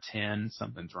 9 or 10,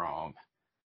 something's wrong.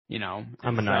 I'm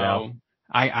a night owl.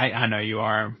 I know you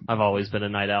are. I've always been a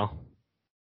night owl.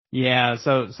 Yeah,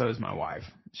 so is my wife.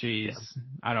 If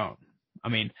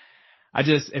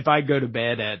I go to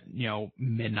bed at,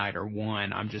 midnight or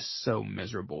 1, I'm just so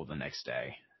miserable the next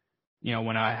day.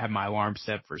 When I have my alarm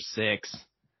set for 6,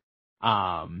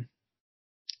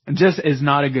 just is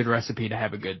not a good recipe to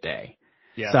have a good day.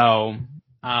 Yeah. So,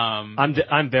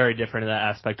 I'm very different in that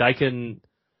aspect. I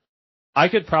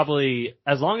could probably,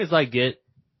 as long as I get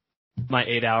my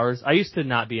 8 hours. I used to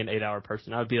not be an 8-hour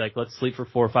person. I would be like, let's sleep for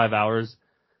 4 or 5 hours.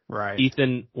 Right.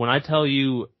 Ethan, when I tell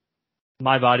you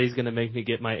my body's going to make me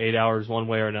get my 8 hours one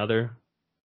way or another.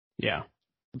 Yeah.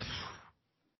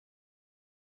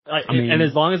 And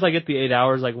as long as I get the 8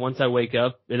 hours, like once I wake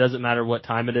up, it doesn't matter what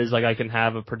time it is, like I can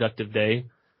have a productive day.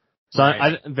 So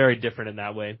right. I'm very different in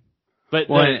that way. But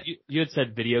you had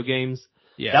said video games.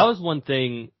 Yeah. That was one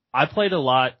thing. I played a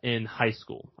lot in high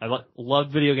school. I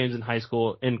loved video games in high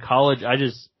school. In college, I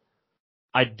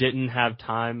didn't have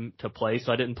time to play,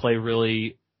 so I didn't play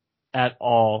really at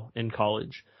all in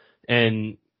college.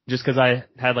 And just because I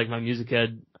had like my music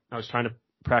ed, I was trying to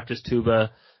practice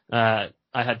tuba. I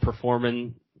had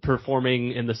performing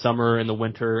in the summer and the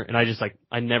winter, and I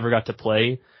never got to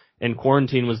play. And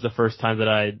quarantine was the first time that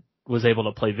I was able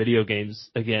to play video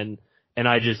games again. And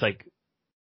I just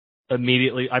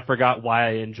immediately, I forgot why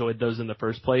I enjoyed those in the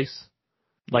first place.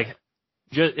 Like,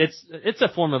 it's a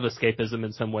form of escapism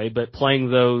in some way, but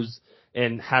playing those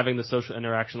and having the social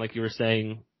interaction, like you were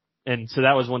saying. And so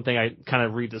that was one thing I kind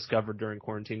of rediscovered during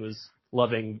quarantine, was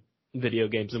loving video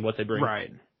games and what they bring.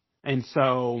 Right. And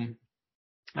so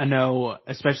I know,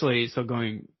 especially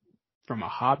going from a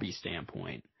hobby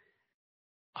standpoint,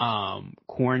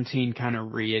 quarantine kind of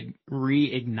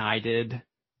reignited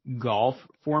golf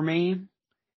for me,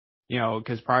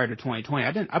 because prior to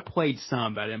 2020, I played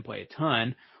some, but I didn't play a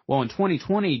ton. Well, in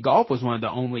 2020, golf was one of the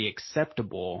only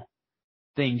acceptable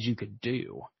things you could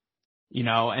do,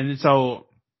 and so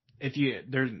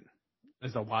there's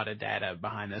a lot of data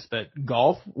behind this, but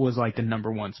golf was like the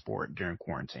number one sport during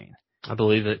quarantine. I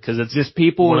believe it, because it's just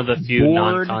people one of the few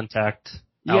non-contact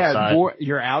outside. Yeah,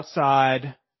 you're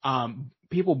outside.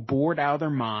 People bored out of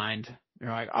their mind. They're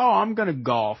like, oh, I'm going to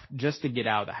golf just to get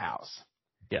out of the house.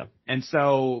 Yeah. And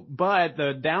so, but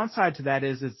the downside to that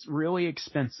is it's really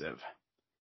expensive.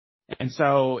 And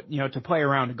so, to play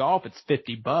around golf, it's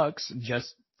 $50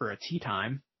 just for a tee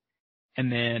time.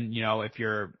 And then, if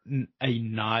you're a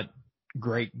not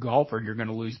great golfer, you're going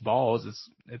to lose balls.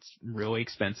 It's really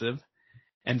expensive.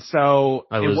 And so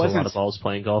I lose a lot of balls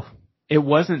playing golf. It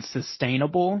wasn't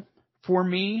sustainable for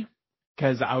me,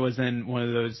 because I was in one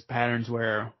of those patterns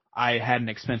where I had an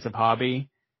expensive hobby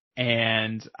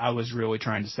and I was really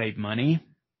trying to save money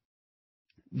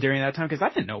during that time because I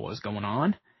didn't know what was going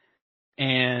on.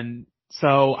 And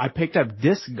so I picked up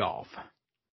disc golf.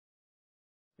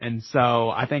 And so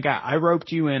I think I roped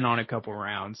you in on a couple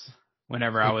rounds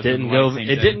whenever I was in Lexington.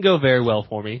 It didn't go very well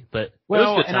for me, but it was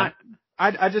a good time.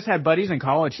 I just had buddies in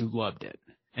college who loved it.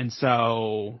 And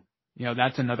so,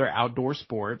 that's another outdoor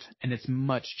sport, and it's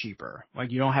much cheaper.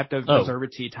 Like, you don't have to reserve a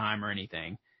tee time or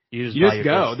anything. You just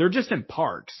go. They're just in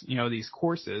parks, these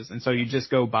courses. And so you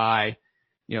just go buy,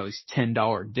 these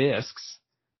 $10 discs,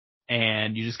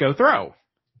 and you just go throw.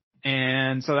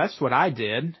 And so that's what I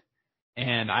did.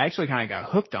 And I actually kind of got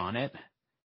hooked on it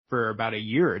for about a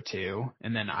year or two.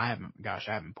 And then I haven't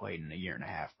played in a year and a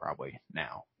half probably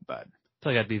now, but. I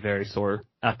feel like I'd be very sore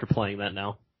after playing that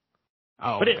now.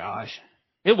 Oh, gosh.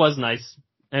 It was nice.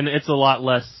 And it's a lot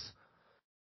less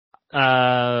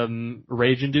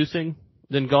rage-inducing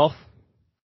than golf.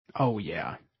 Oh,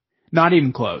 yeah. Not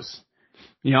even close.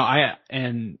 The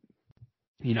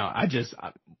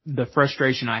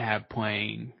frustration I have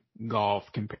playing golf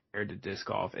compared to disc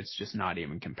golf, it's just not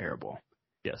even comparable.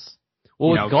 Yes.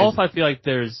 Well, with golf, I feel like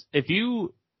there's a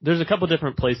couple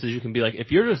different places you can be like, if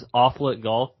you're just awful at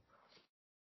golf,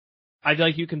 I feel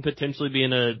like you can potentially be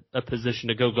in a position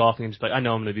to go golfing and just like, I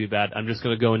know I'm going to be bad. I'm just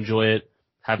going to go enjoy it,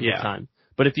 have a good time.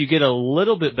 But if you get a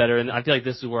little bit better, and I feel like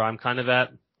this is where I'm kind of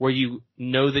at, where you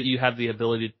know that you have the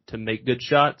ability to make good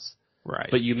shots, right?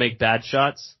 But you make bad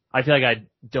shots, I feel like I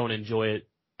don't enjoy it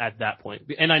at that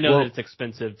point. And I know that it's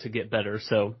expensive to get better,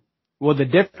 so. Well, the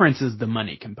difference is the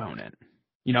money component.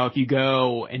 If you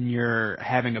go and you're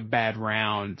having a bad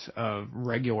round of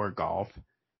regular golf,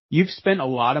 you've spent a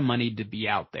lot of money to be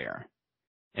out there.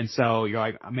 And so you're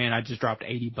like, man, I just dropped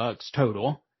 $80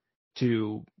 total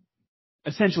to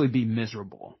essentially be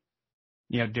miserable,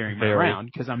 during my round,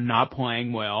 because I'm not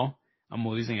playing well. I'm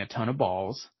losing a ton of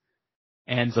balls.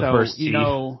 And so,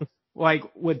 like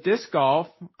with disc golf,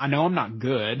 I know I'm not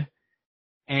good.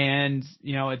 And,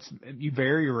 you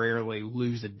very rarely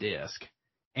lose a disc.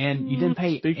 And you didn't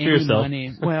pay any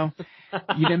money. Well,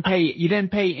 you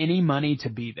didn't pay any money to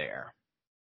be there.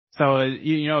 So,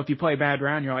 if you play a bad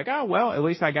round, you're like, oh, well, at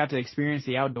least I got to experience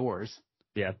the outdoors.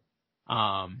 Yeah.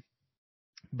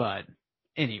 But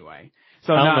anyway.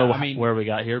 So I don't know where we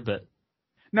got here, but.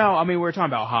 No, I mean, we're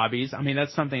talking about hobbies. I mean,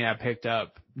 that's something I picked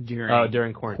up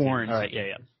during quarantine. All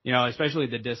right, yeah. Especially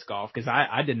the disc golf, because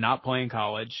I did not play in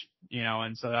college,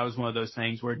 and so that was one of those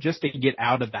things where just to get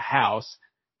out of the house,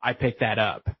 I picked that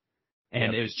up,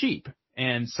 and Yep. it was cheap.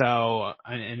 And so,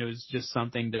 and it was just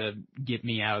something to get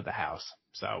me out of the house.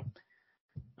 So,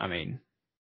 I mean,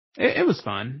 it was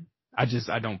fun. I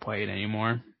don't play it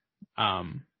anymore.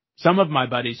 Some of my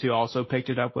buddies who also picked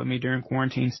it up with me during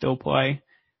quarantine still play.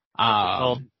 What's it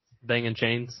called? Banging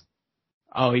Chains?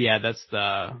 Oh yeah, that's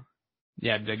to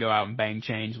go out and bang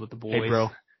chains with the boys. Hey bro,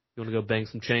 you want to go bang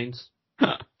some chains?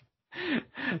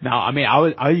 No, I mean,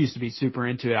 I used to be super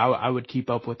into it. I would keep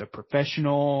up with the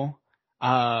professional,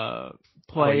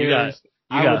 players.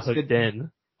 You got hooked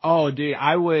in. Oh, dude,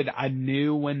 I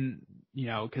knew when,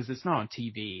 cause it's not on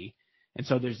TV. And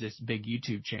so there's this big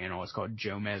YouTube channel. It's called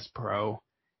Jomez Pro.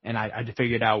 And I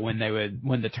figured out when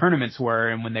the tournaments were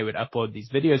and when they would upload these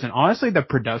videos. And honestly, the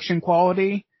production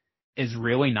quality is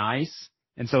really nice.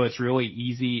 And so it's really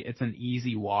easy. It's an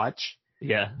easy watch.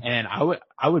 Yeah. And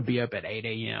I would be up at 8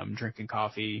 a.m. drinking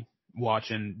coffee,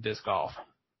 watching disc golf.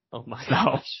 Oh my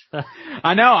gosh.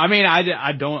 I know. I mean,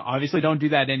 I don't do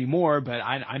that anymore, but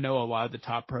I know a lot of the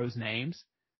top pros names.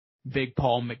 Big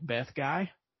Paul Macbeth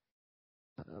guy.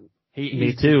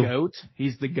 Me too. The GOAT.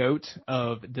 He's the GOAT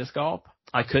of disc golf.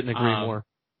 I couldn't agree more.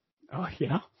 Oh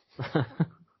yeah.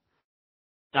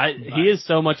 He is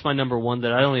so much my number one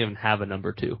that I don't even have a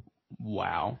number two.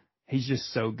 Wow. He's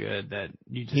just so good that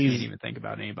you just can't even think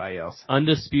about anybody else.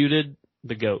 Undisputed,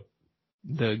 the GOAT.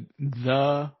 The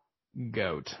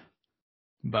GOAT.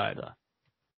 But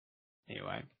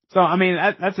anyway. So, I mean,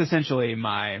 that's essentially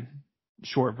my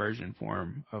short version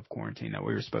form of quarantine that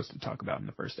we were supposed to talk about in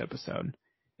the first episode.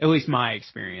 At least my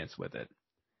experience with it.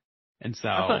 And so,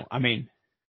 I mean,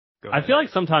 I feel like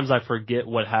sometimes I forget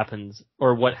what happens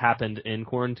or what happened in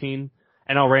quarantine,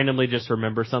 and I'll randomly just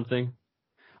remember something.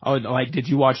 Oh, like, did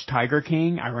you watch Tiger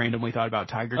King? I randomly thought about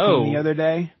Tiger King the other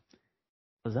day.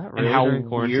 Was that really and how during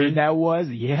quarantine? Weird that was?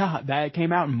 Yeah, that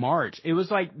came out in March. It was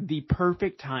like the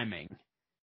perfect timing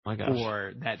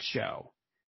for that show.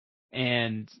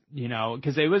 And,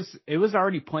 because it was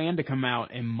already planned to come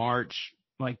out in March,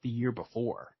 like the year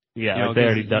before. Yeah, they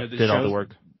already did all the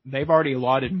work. They've already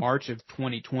allotted March of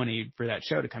 2020 for that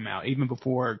show to come out, even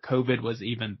before COVID was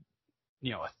even,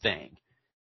 a thing.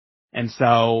 And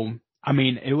so, I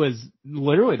mean, it was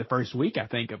literally the first week, I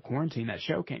think, of quarantine that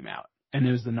show came out. And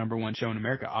it was the number one show in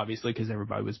America, obviously, because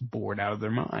everybody was bored out of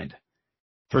their mind.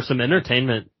 For some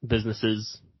entertainment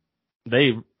businesses,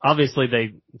 they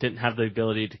didn't have the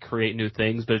ability to create new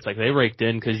things, but it's like they raked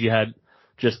in because you had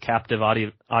just captive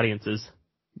audiences.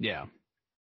 Yeah.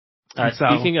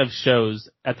 Speaking of shows,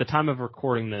 at the time of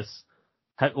recording this,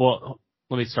 let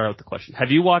me start with the question.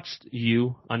 Have you watched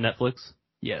You on Netflix?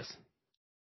 Yes.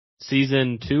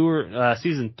 Season 2 or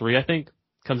season 3, I think,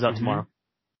 comes out tomorrow.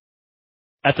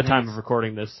 At the time of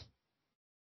recording this.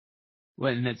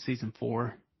 What, and it's season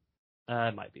 4?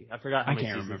 It might be. I forgot how many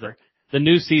seasons. I can't remember. The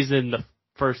new season, the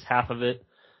first half of it,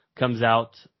 comes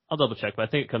out. I'll double check, but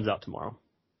I think it comes out tomorrow.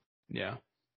 Yeah.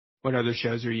 What other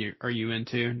shows are you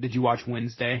into? Did you watch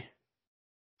Wednesday?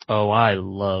 Oh, I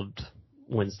loved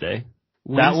Wednesday.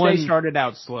 Wednesday started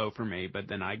out slow for me, but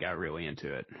then I got really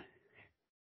into it.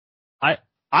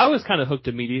 I was kind of hooked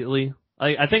immediately.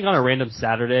 I think on a random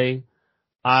Saturday,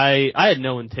 I had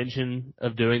no intention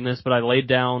of doing this, but I laid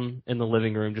down in the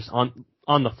living room, just on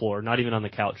the floor, not even on the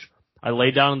couch. I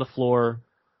laid down on the floor.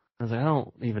 I was like, I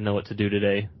don't even know what to do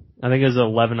today. I think it was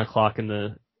 11 o'clock in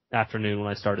the afternoon when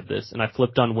I started this, and I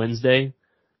flipped on Wednesday.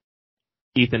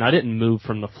 Ethan, I didn't move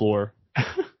from the floor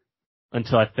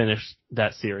until I finished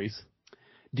that series.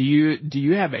 Do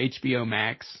you have HBO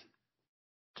Max?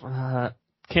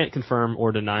 Can't confirm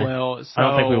or deny. Well, so, I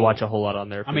don't think we watch a whole lot on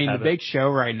there. I mean, the big show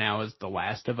right now is The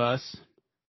Last of Us,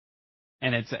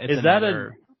 and it's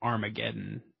another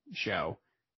Armageddon show.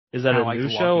 Is that a new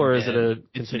show or is it a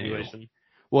continuation?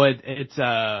 Well, it's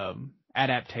a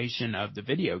adaptation of the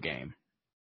video game.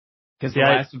 Because The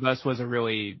Last of Us was a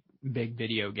really big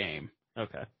video game.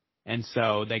 Okay. And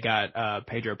so they got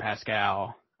Pedro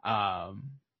Pascal, and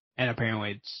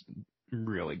apparently it's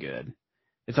really good.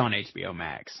 It's on HBO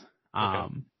Max.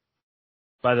 Okay.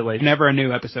 By the way, whenever a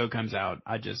new episode comes out,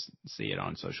 I just see it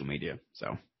on social media.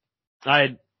 So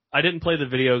I didn't play the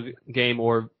video game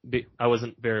I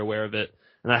wasn't very aware of it,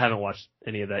 and I haven't watched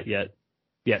any of that yet.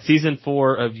 Yeah, season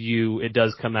 4 of You, it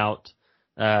does come out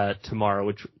tomorrow,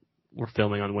 which we're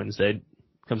filming on Wednesday.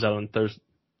 Comes out on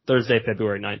Thursday,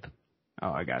 February 9th.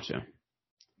 Oh, I gotcha.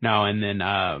 No, and then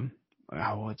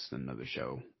what's another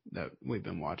show that we've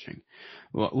been watching?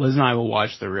 Well, Liz and I will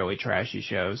watch the really trashy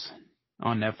shows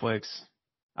on Netflix.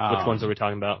 Which ones are we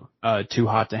talking about? Too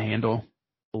Hot to Handle.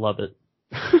 Love it.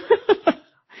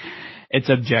 It's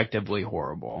objectively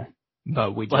horrible,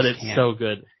 but it's so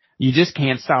good. You just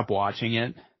can't stop watching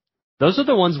it. Those are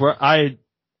the ones where I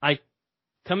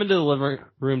come into the living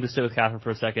room to sit with Catherine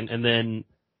for a second, and then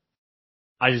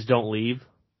I just don't leave.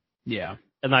 Yeah.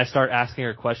 And I start asking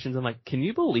her questions. I'm like, can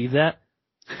you believe that?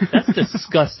 That's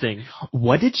disgusting.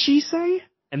 What did she say?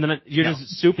 And then you're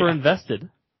just super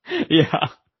invested. Yeah.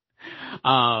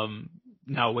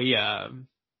 No, we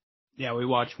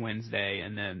watched Wednesday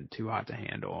and then Too Hot to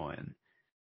Handle, and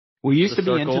we used to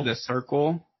be into The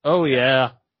Circle. Oh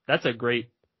yeah. That's a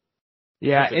great.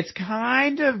 Yeah, it's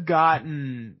kind of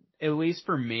gotten, at least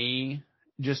for me,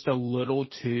 just a little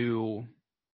too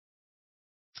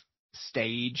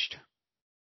staged,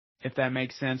 if that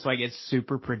makes sense. Like, it's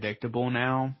super predictable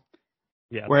now.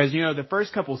 Yeah. Whereas, the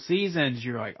first couple seasons,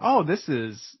 you're like, oh, this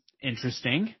is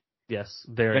interesting. Yes,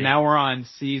 very. But now we're on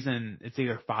season, it's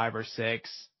either 5 or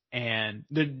 6, and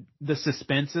the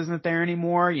suspense isn't there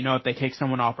anymore. If they kick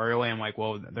someone off early, I'm like,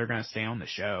 well, they're going to stay on the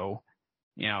show.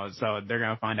 So they're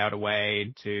going to find out a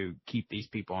way to keep these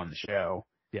people on the show.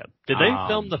 Yeah. Did they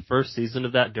film the first season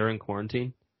of that during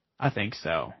quarantine? I think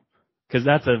so. Because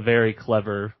that's a very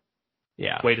clever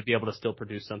way to be able to still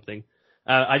produce something.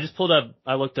 I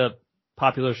looked up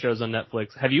popular shows on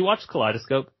Netflix. Have you watched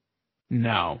Kaleidoscope?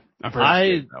 No. I've heard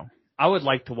it, though. I would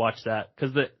like to watch that,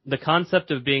 because the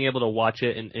concept of being able to watch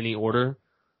it in any order,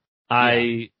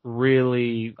 I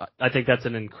think that's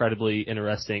an incredibly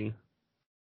interesting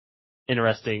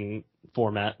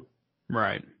format.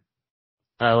 Right.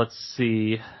 Let's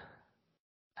see.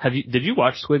 Did you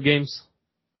watch Squid Games?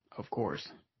 Of course.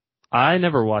 I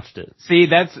never watched it. See,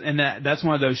 that's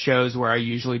one of those shows where I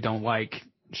usually don't like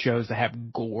shows that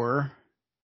have gore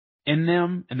in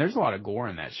them, and there's a lot of gore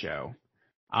in that show.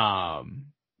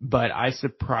 But I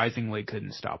surprisingly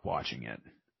couldn't stop watching it.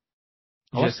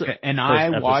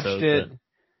 I watched it,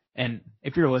 and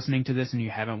if you're listening to this and you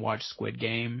haven't watched Squid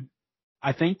Game,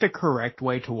 I think the correct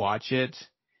way to watch it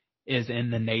is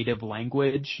in the native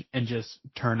language and just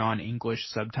turn on English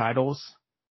subtitles.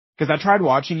 Because I tried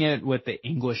watching it with the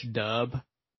English dub,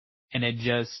 and it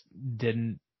just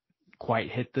didn't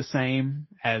quite hit the same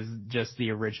as just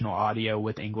the original audio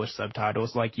with English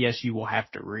subtitles. Like, yes, you will have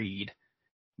to read,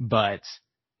 but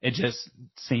it just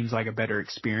seems like a better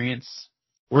experience.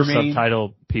 We're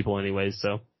subtitle people anyways,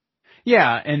 so.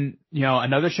 Yeah, and,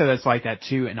 another show that's like that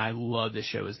too, and I love this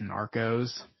show, is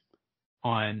Narcos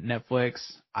on Netflix.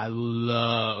 I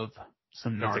love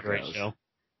some Narcos. It's a great show.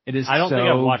 It is I don't think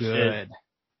I've watched good. It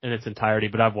in its entirety,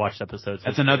 but I've watched episodes.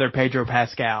 That's another Pedro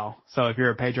Pascal. So if you're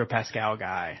a Pedro Pascal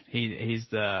guy, he's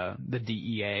the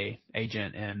DEA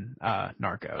agent in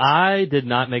Narcos. I did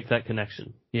not make that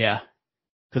connection. Yeah.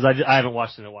 Because I haven't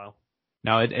watched it in a while.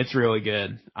 No, it's really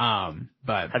good.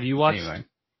 But have you watched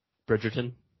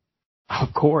Bridgerton?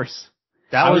 Of course.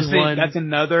 That's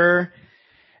another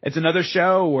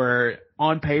show where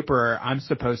on paper I'm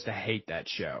supposed to hate that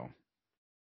show.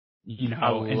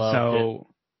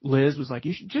 Liz was like,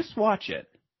 you should just watch it.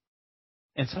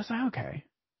 And so I was like, okay.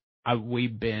 We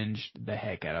binged the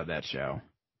heck out of that show.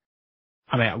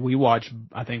 I mean,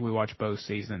 I think we watched both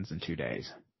seasons in 2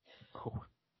 days. Oh,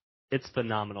 it's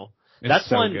phenomenal. That's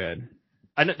so good.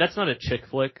 I know that's not a chick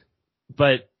flick,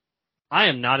 but I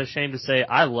am not ashamed to say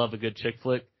I love a good chick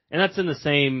flick. And that's in the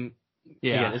same,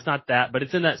 again, it's not that, but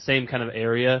it's in that same kind of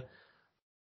area.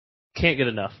 Can't get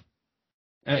enough.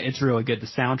 It's really good. The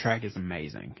soundtrack is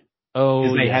amazing.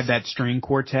 Oh, they have that string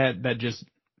quartet that just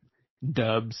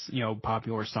dubs,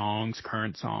 popular songs,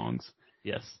 current songs.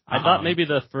 Yes. I thought maybe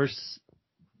the first,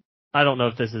 I don't know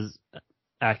if this is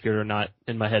accurate or not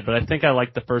in my head, but I think I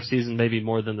liked the first season maybe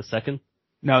more than the second.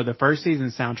 No, the first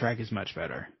season soundtrack is much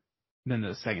better than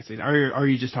the second season. Or are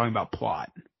you just talking about plot?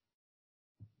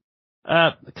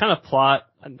 Kind of plot.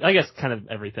 I guess kind of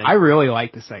everything. I really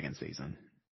like the second season.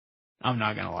 I'm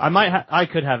not gonna lie. I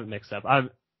could have it mixed up.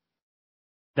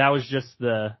 That was just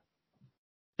the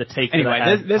take. Anyway, that I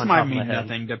had this on might top of mean my head.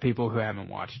 nothing to people who haven't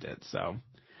watched it. So,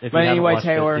 If but you haven't anyway, watched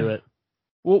Taylor, it, do it.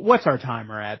 well, what's our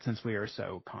timer at since we are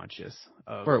so conscious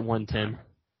of? We're at 1:10.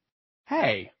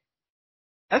 Hey,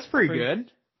 that's pretty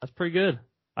good. That's pretty good.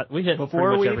 We hit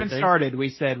Before we everything. even started, we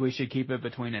said we should keep it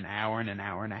between an hour and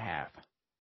a half.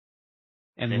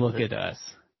 And Nailed look it. at us.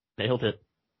 Nailed it.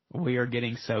 We are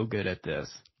getting so good at this.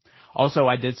 Also,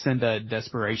 I did send a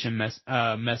desperation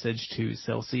message to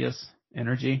Celsius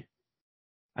Energy.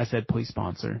 I said, please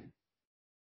sponsor.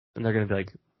 And they're going to be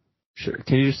like, sure.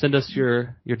 Can you just send us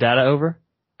your data over?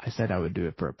 I said I would do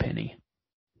it for a penny.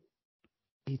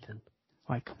 Ethan.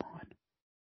 Like, come on.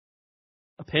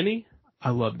 A penny? I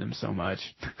love them so much.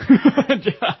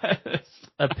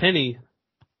 A penny.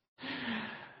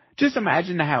 Just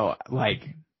imagine how,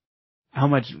 how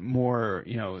much more,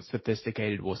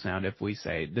 sophisticated we'll sound if we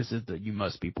say, this is the You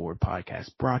Must Be Bored podcast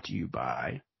brought to you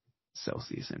by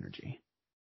Celsius Energy.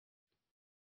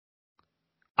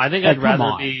 I think I'd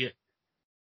rather be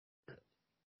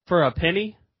for a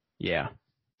penny. Yeah.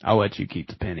 I'll let you keep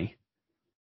the penny.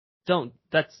 Don't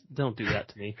do that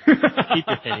to me. Keep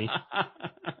your penny.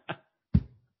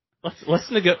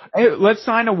 Let's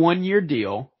sign a 1-year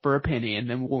deal for a penny, and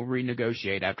then we'll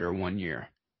renegotiate after 1 year.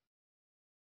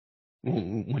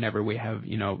 Whenever we have,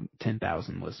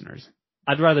 10,000 listeners.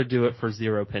 I'd rather do it for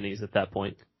 0 pennies at that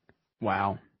point.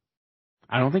 Wow.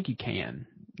 I don't think you can.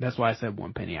 That's why I said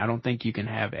 1 penny. I don't think you can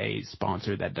have a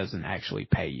sponsor that doesn't actually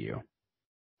pay you.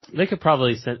 They could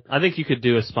probably I think you could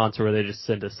do a sponsor where they just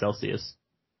send us Celsius.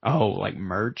 Oh, like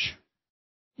merch?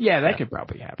 Yeah, that could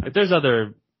probably happen. If there's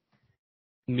other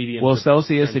mediums. Well,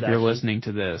 Celsius, if you're listening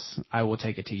to this, I will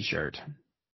take a t-shirt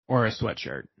or a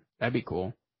sweatshirt. That'd be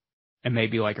cool. And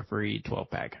maybe like a free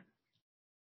 12-pack.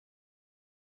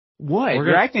 What?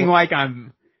 You're acting like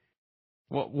I'm...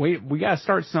 Well, we gotta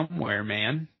start somewhere,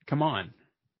 man. Come on.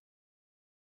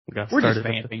 We're just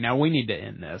vamping now. We need to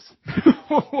end this.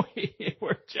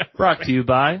 We're just brought to you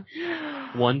by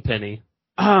 1 penny.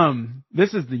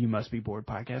 This is the You Must Be Bored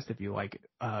podcast. If you like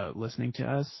listening to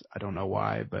us, I don't know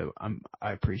why, but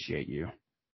I appreciate you.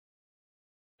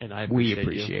 And we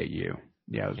appreciate you.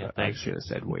 Yeah, I should have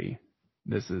said we.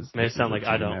 This may sound like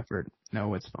I don't. Effort.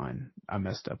 No, it's fine. I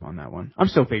messed up on that one. I'm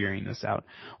still figuring this out.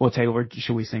 Well, Taylor,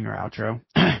 should we sing our outro?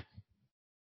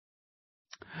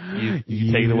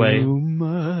 You take it away. You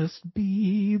must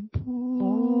be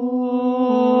bored.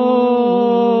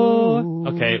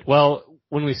 Okay, well,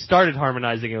 when we started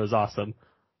harmonizing, it was awesome.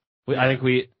 I think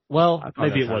maybe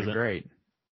it wasn't. Great.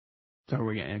 So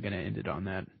we're going to end it on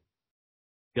that.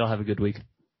 Y'all have a good week.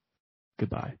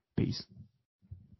 Goodbye. Peace.